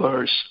same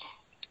verse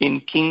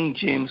in King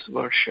James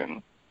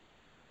Version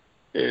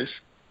is,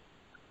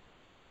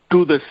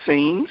 to the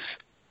saints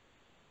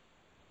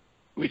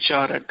which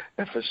are at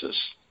Ephesus.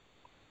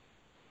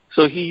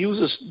 So he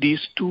uses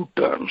these two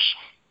terms,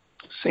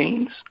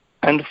 saints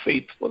and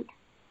faithful.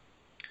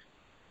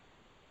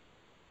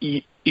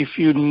 If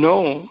you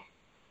know,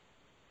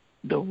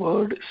 the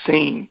word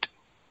saint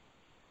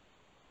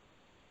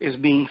is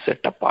being set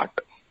apart.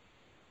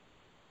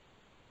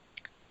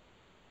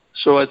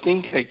 So I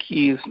think like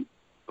he is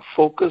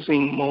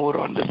focusing more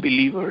on the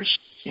believers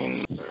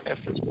in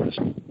Ephesus.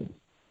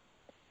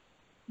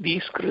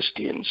 These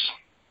Christians,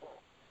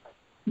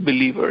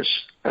 believers,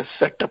 as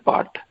set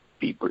apart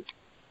people.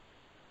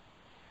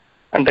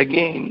 And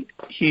again,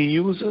 he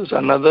uses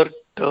another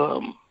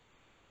term,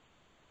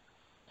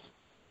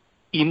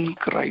 in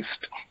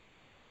Christ,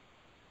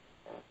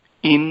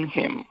 in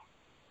him,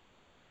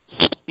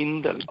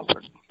 in the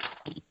Lord.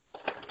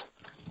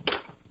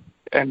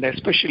 And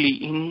especially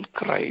in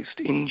Christ,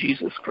 in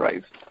Jesus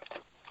Christ.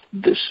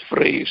 This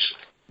phrase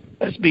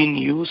has been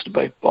used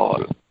by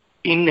Paul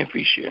in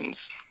Ephesians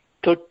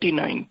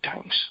 39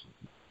 times.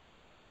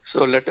 So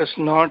let us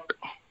not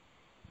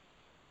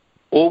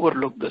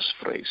overlook this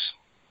phrase.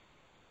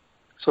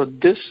 So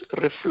this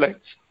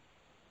reflects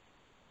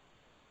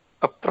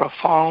a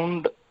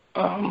profound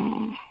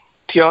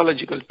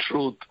theological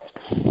truth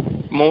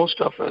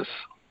most of us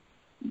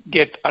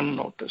get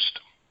unnoticed.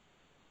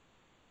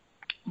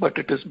 But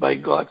it is by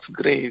God's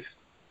grace,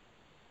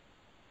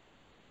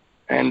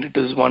 and it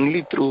is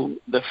only through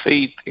the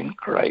faith in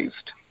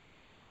Christ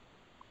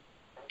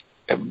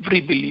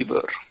every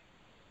believer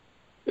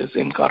is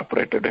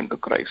incorporated into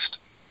Christ.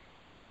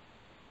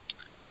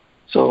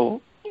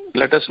 So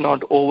let us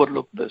not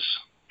overlook this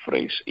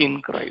phrase,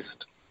 in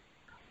Christ.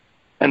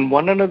 And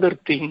one another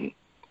thing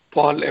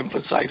Paul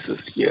emphasizes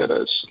here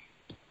is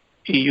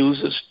he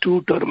uses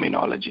two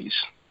terminologies,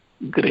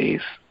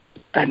 grace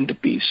and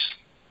peace,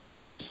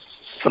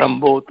 from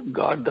both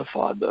God the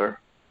Father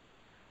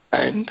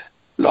and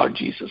Lord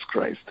Jesus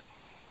Christ.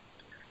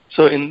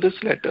 So in this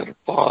letter,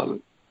 Paul,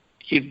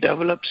 he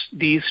develops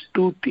these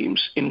two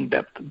themes in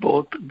depth,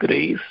 both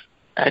grace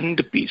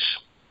and peace.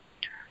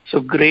 So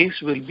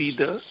grace will be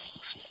the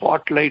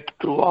spotlight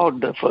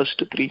throughout the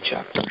first three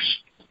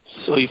chapters.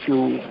 So if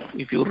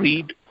you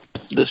read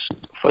this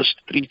first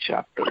three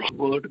chapters,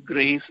 word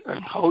grace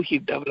and how he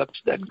develops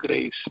that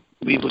grace,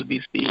 we will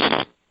be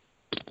seeing.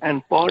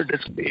 And Paul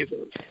displays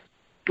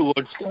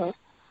towards the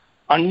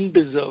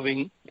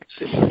undeserving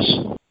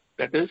sinners.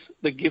 That is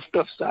the gift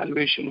of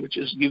salvation which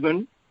is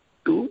given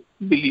to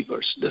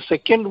believers. The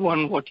second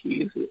one, what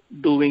he is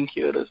doing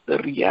here is the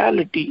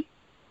reality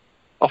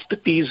of the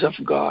peace of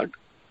God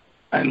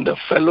and the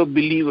fellow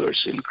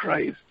believers in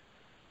Christ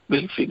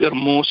will figure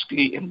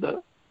mostly in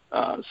the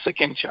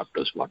second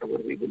chapters, whatever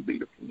we will be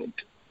looking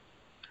into.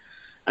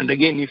 And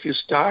again, if you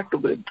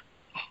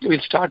we'll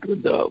start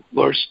with the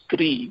verse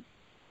 3.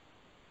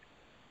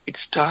 It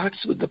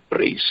starts with the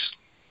praise.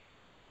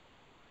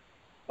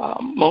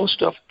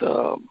 Most of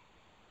the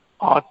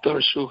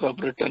authors who have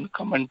written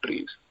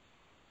commentaries,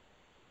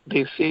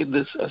 they say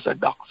this as a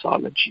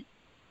doxology.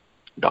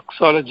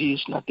 Doxology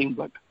is nothing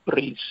but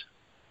praise.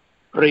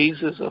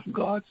 Praises of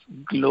God's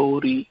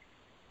glory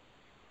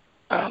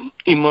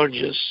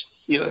emerges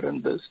here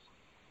in this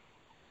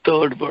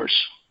third verse.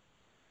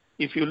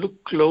 If you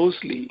look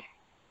closely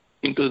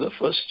into the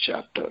first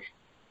chapter,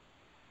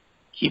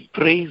 he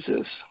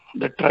praises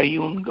the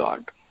triune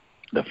God,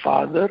 the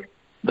Father,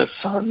 the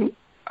Son,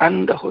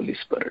 and the Holy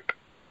Spirit.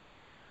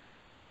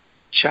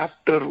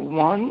 Chapter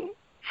 1,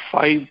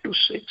 5 to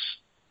 6,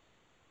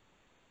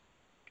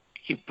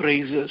 he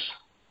praises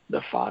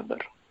the Father.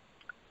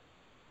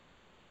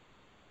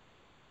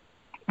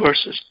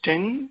 Verses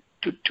 10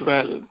 to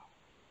 12,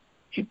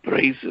 he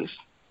praises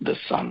the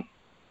Son.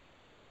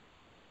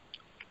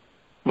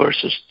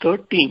 Verses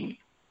 13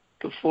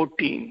 to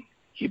 14,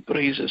 he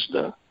praises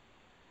the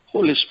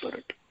Holy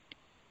Spirit.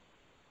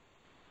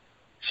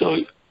 So,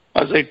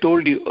 as I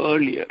told you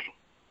earlier,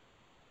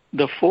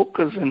 the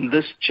focus in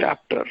this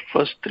chapter,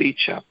 first 3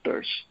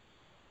 chapters,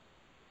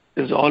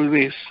 is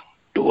always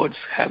towards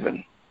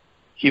heaven.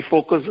 He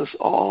focuses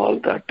all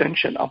the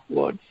attention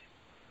upwards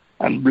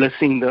and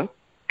blessing the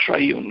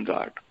triune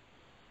God.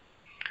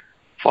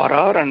 For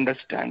our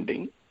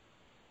understanding,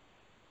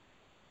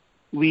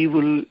 we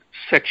will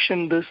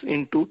section this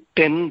into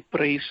 10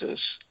 praises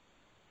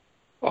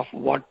of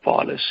what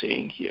Paul is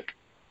saying here.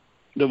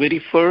 The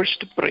very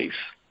first praise,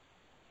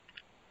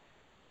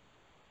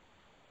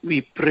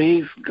 we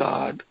praise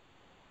God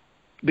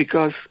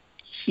because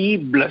He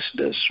blessed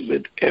us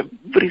with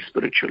every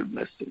spiritual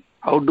blessing.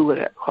 How do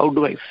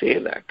I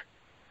say that?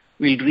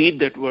 We'll read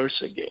that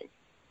verse again.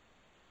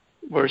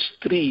 Verse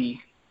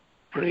 3,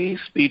 praise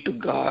be to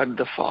God,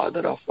 the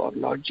Father of our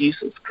Lord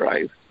Jesus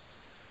Christ,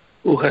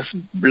 who has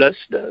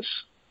blessed us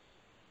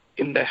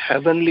in the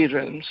heavenly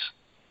realms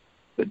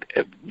with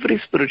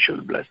every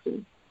spiritual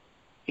blessing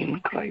in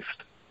Christ.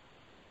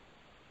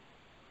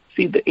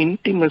 See the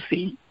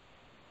intimacy,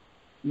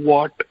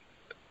 what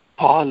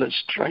Paul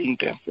is trying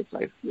to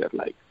emphasize here,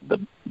 like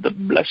the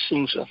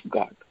blessings of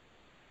God.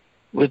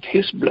 With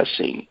His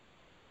blessing,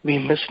 we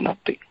miss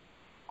nothing.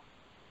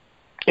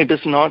 It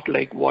is not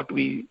like what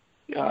we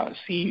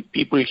see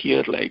people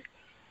here, like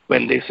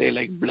when they say,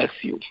 like, bless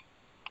you.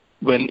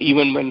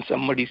 Even when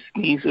somebody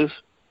sneezes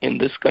in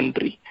this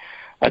country,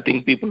 I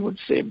think people would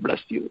say, bless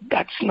you.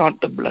 That's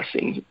not the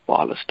blessing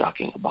Paul is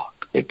talking about.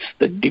 It's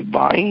the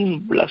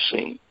divine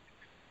blessing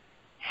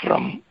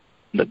from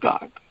the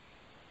God.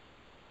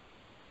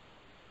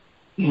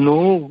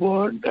 No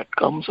word that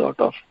comes out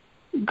of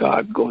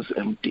God goes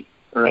empty,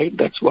 right?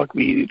 That's what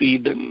we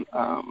read in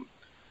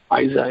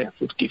Isaiah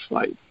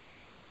 55.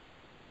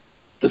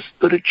 The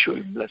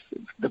spiritual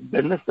blessings, the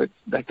benefits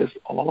that has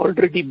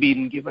already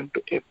been given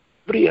to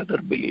every other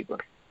believer.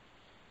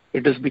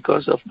 It is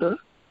because of the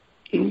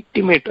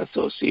intimate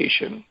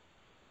association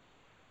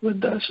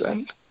with us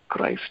and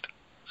Christ.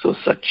 So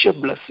such a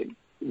blessing,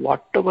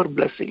 whatever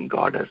blessing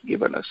God has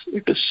given us,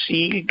 it is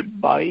sealed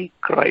by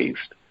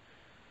Christ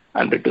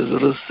and it is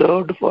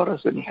reserved for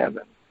us in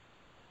heaven.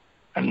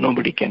 And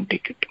nobody can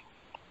take it.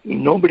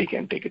 Nobody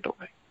can take it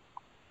away.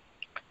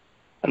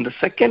 And the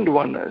second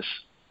one is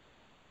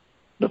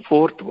the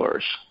 4th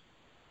verse.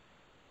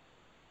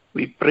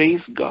 We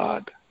praise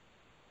God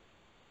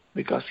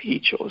because He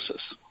chose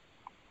us.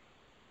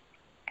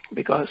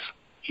 Because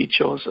He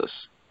chose us.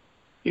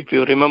 If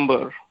you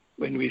remember,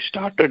 when we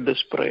started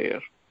this prayer,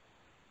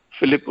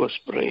 Philip was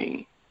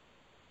praying.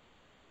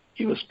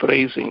 He was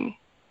praising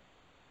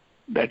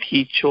that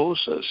He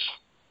chose us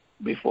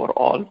before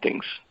all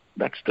things.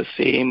 That's the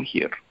same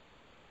here.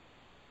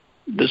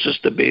 This is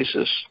the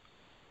basis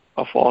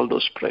of all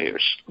those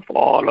prayers, of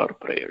all our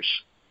prayers.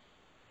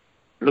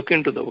 Look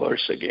into the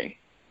verse again.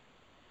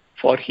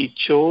 For He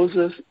chose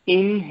us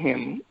in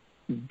Him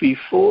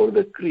before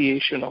the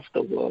creation of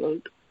the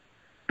world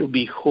to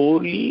be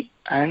holy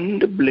and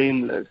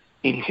blameless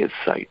in His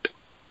sight.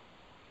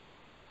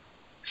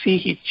 See,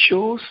 He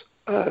chose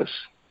us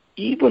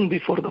even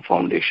before the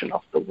foundation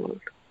of the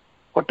world.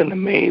 What an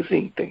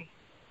amazing thing.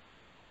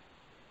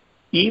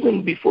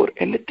 Even before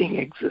anything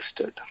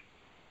existed,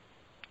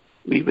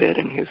 we were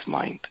in His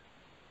mind.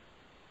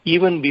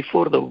 Even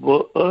before the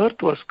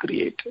earth was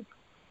created,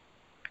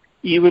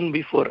 even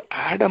before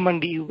Adam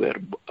and Eve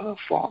were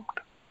formed,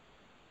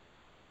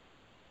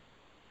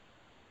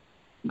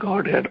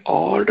 God had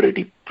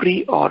already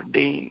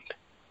preordained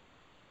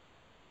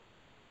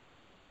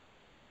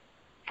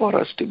for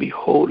us to be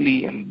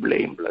holy and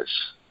blameless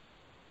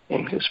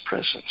in His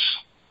presence.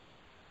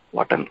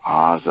 What an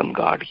awesome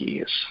God He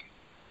is.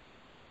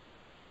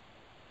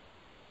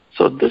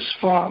 So this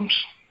forms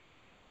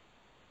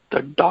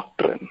the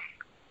doctrine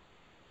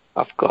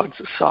of God's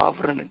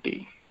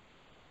sovereignty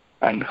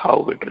and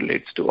how it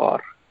relates to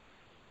our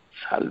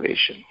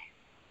salvation.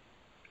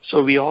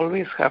 So we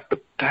always have to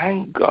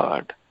thank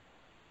God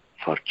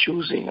for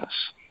choosing us.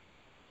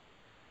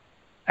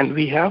 And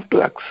we have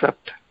to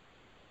accept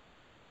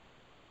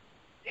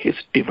His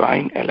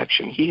divine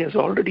election. He has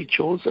already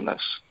chosen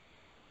us.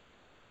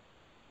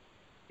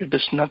 It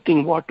is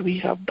nothing what we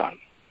have done.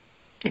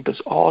 It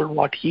is all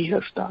what He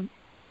has done.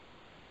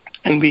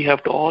 And we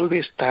have to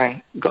always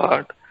thank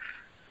God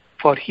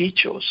for He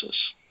chose us.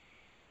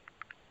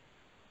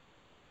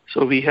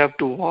 So we have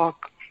to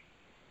walk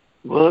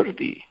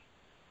worthy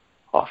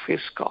of His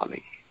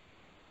calling.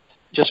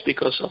 Just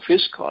because of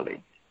His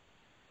calling,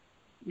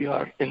 we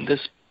are in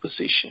this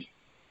position.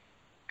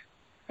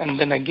 And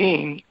then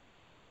again,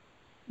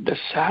 the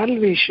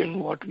salvation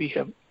what we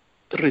have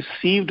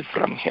received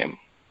from Him,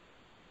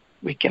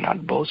 we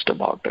cannot boast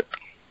about it.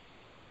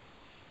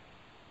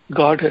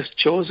 God has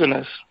chosen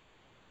us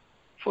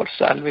for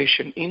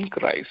salvation in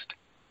Christ,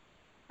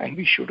 and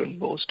we shouldn't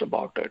boast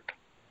about it.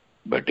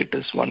 But it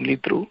is only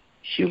through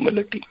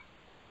humility.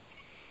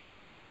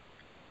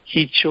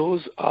 He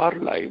chose our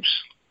lives,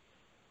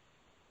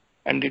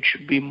 and it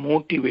should be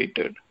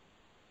motivated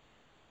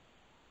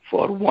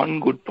for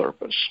one good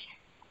purpose.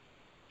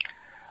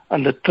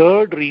 And the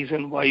third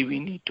reason why we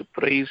need to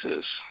praise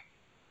is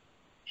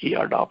He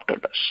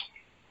adopted us.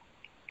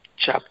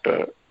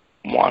 Chapter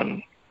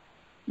 1,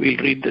 we'll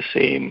read the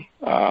same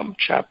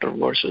chapter,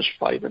 verses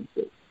 5 and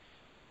 6.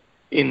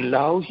 In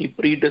love, He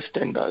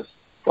predestined us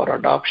for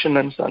adoption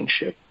and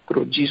sonship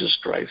through Jesus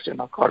Christ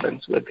in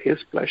accordance with His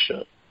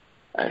pleasure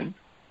and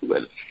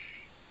will.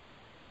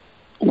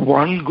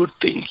 One good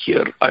thing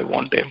here I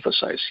want to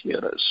emphasize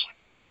here is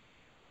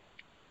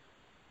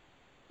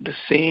the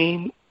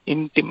same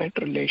intimate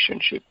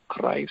relationship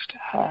Christ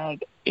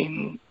had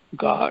in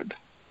God,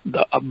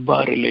 the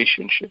Abba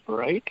relationship,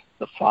 right?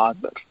 The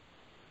Father.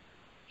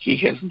 He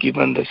has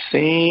given the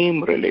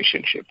same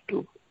relationship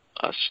to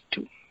us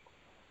too.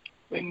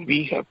 When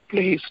we have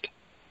placed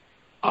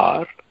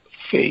our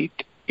faith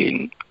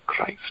in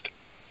Christ,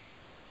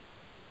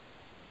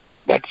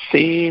 that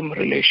same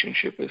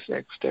relationship is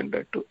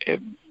extended to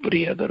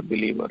every other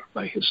believer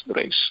by His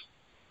grace.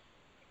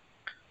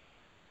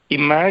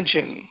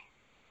 Imagine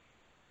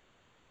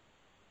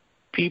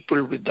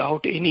people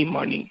without any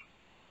money,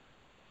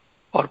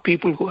 or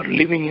people who are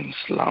living in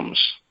slums,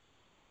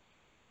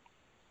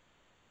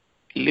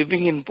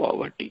 living in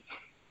poverty.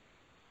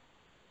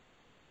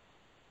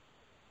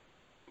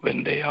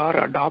 When they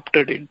are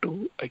adopted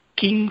into a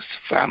king's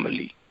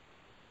family,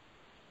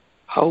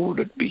 how would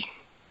it be?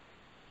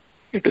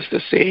 It is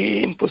the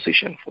same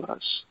position for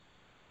us.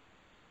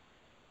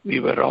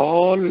 We were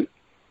all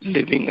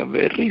living a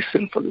very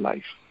sinful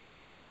life.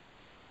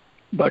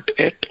 But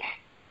yet,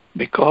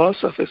 because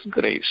of His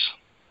grace,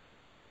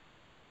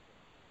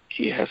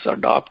 He has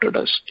adopted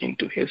us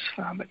into His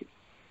family.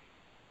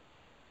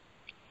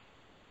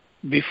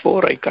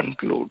 Before I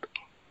conclude,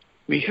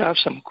 we have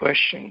some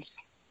questions,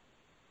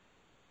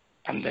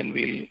 and then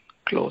we'll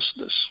close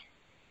this.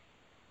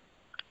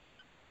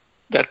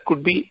 There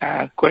could be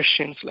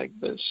questions like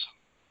this.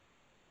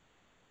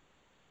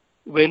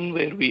 When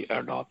were we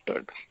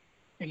adopted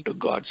into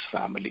God's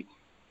family?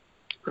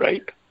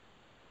 Right?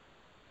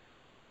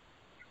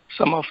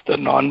 Some of the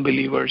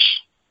non-believers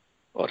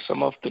or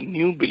some of the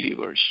new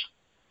believers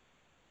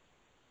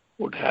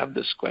would have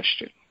this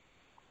question.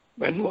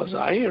 When was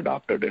I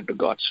adopted into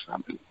God's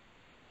family?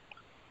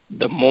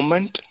 The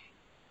moment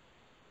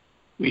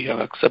we have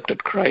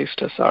accepted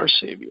Christ as our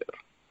Savior,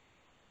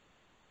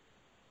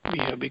 we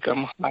have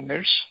become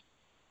heirs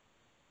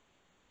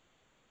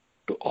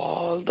to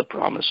all the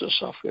promises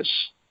of His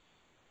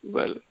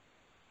will.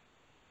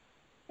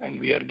 And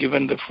we are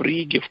given the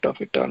free gift of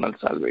eternal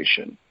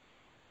salvation.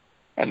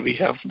 And we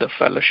have the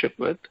fellowship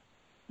with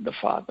the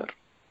Father.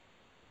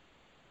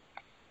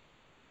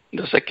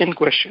 The second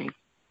question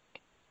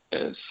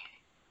is,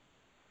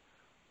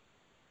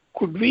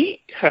 could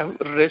we have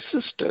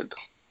resisted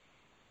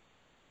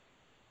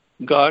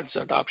God's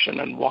adoption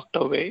and walked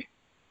away?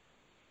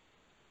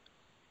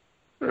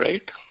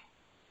 Right?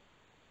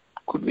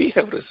 Could we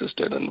have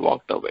resisted and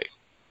walked away?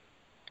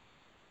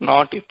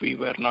 Not if we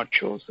were not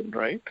chosen,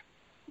 right?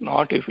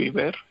 Not if we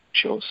were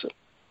chosen.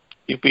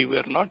 If we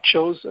were not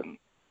chosen,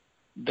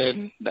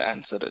 then the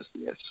answer is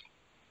yes.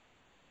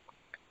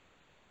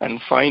 And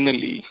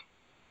finally,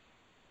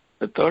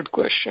 the third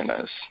question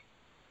is,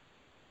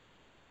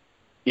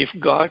 if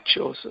God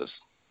chose us,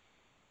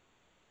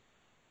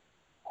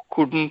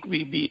 couldn't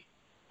we be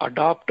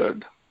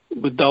adopted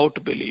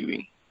without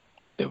believing?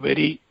 The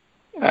very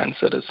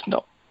answer is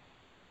no.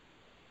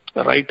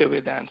 Right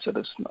away the answer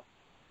is no.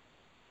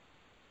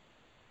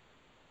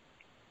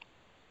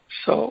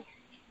 So,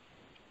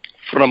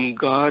 from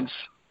God's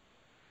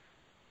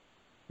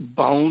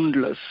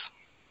boundless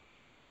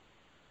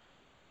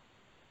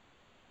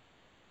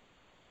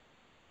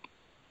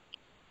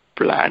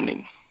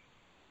planning,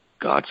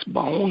 God's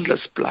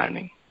boundless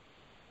planning,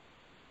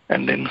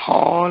 and then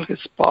all His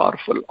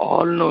powerful,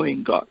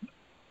 all-knowing God,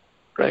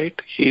 right?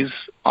 He's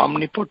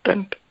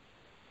omnipotent,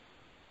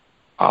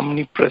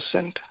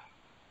 omnipresent,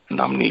 and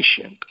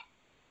omniscient.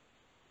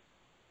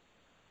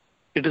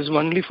 It is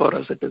only for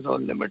us it is all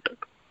limited.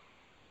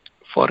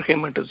 For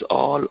Him it is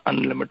all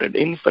unlimited,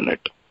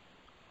 infinite.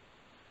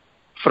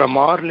 From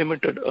our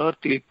limited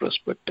earthly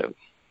perspective,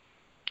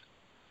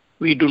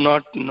 we do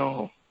not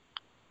know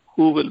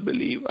who will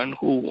believe and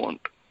who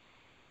won't.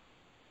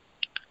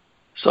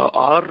 So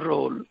our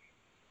role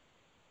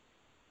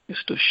is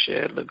to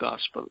share the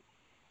gospel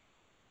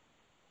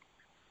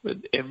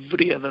with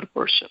every other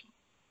person.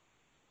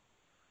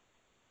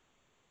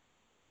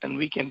 And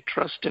we can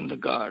trust in the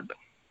God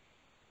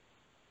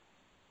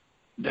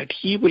that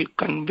He will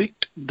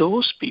convict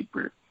those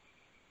people,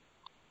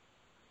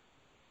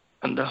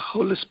 and the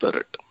Holy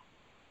Spirit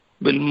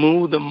will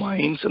move the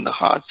minds and the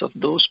hearts of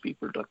those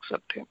people to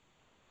accept Him.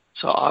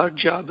 So our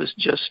job is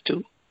just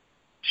to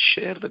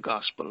share the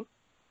gospel,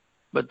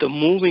 but the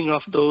moving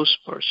of those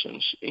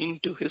persons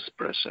into His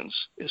presence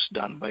is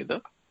done by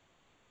the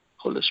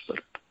Holy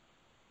Spirit.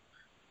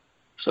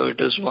 So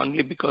it is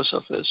only because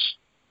of His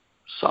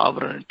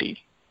sovereignty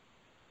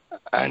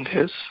and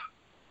His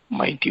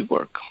mighty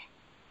work.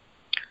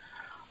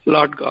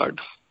 Lord God,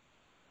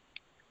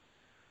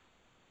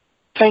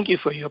 thank you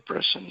for your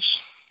presence.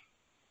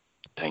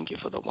 Thank you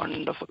for the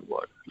wonderful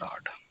word,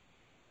 Lord.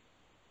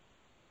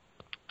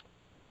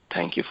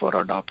 Thank you for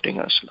adopting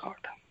us, Lord.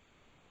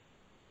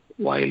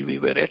 While we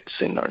were yet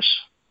sinners,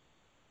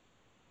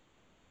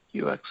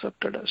 you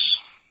accepted us.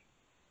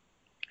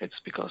 It's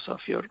because of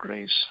your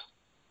grace.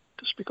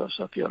 It is because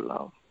of your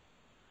love.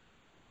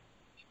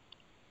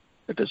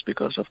 It is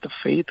because of the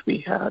faith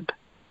we had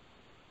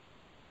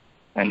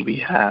and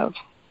we have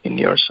in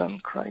your Son,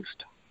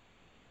 Christ.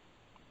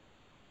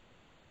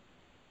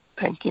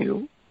 Thank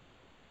you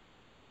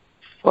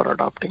for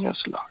adopting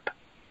us, Lord.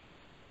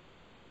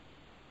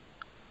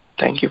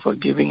 Thank you for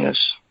giving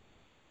us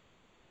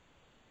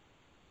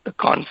the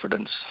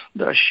confidence,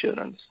 the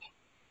assurance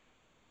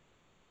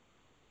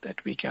that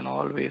we can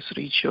always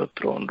reach your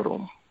throne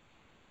room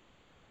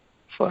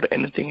for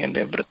anything and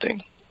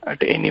everything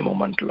at any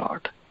moment,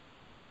 Lord.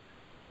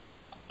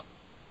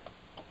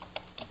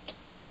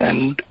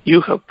 And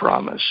you have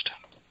promised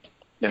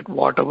that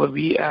whatever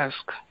we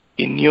ask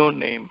in your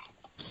name,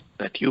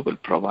 that you will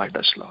provide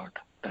us, Lord.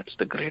 That's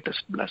the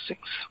greatest blessings.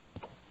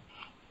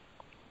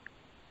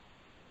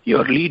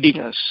 You're leading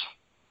us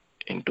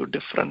into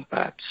different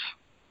paths,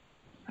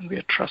 and we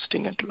are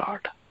trusting it,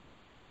 Lord.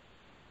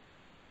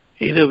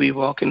 Either we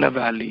walk in a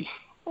valley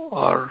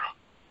or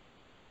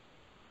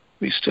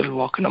we still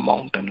walk in a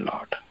mountain,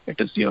 Lord.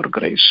 It is your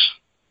grace.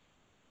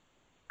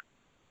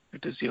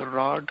 It is your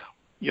rod,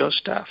 your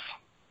staff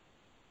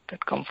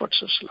that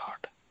comforts us,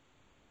 Lord.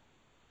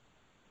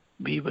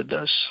 Be with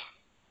us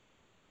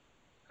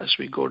as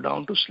we go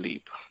down to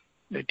sleep.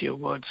 Let your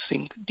word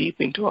sink deep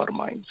into our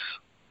minds.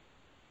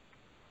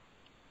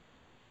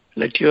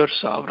 Let your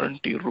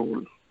sovereignty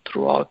rule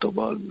throughout the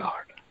world,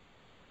 Lord.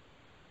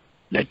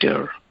 Let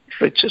your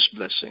richest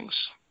blessings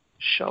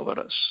shower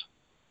us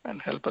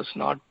and help us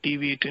not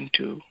deviate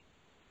into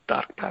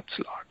dark paths,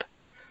 Lord.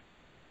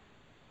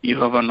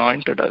 You have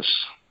anointed us,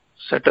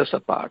 set us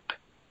apart,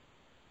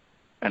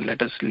 and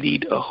let us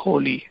lead a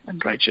holy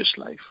and righteous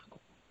life,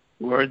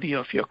 worthy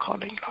of your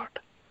calling, Lord.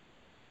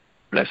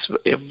 Bless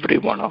every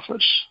one of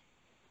us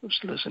who's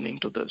listening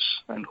to this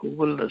and who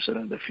will listen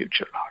in the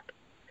future, Lord.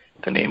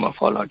 In the name of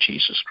our Lord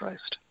Jesus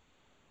Christ.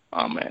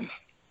 Amen.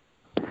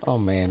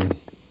 Amen.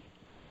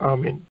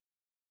 Amen.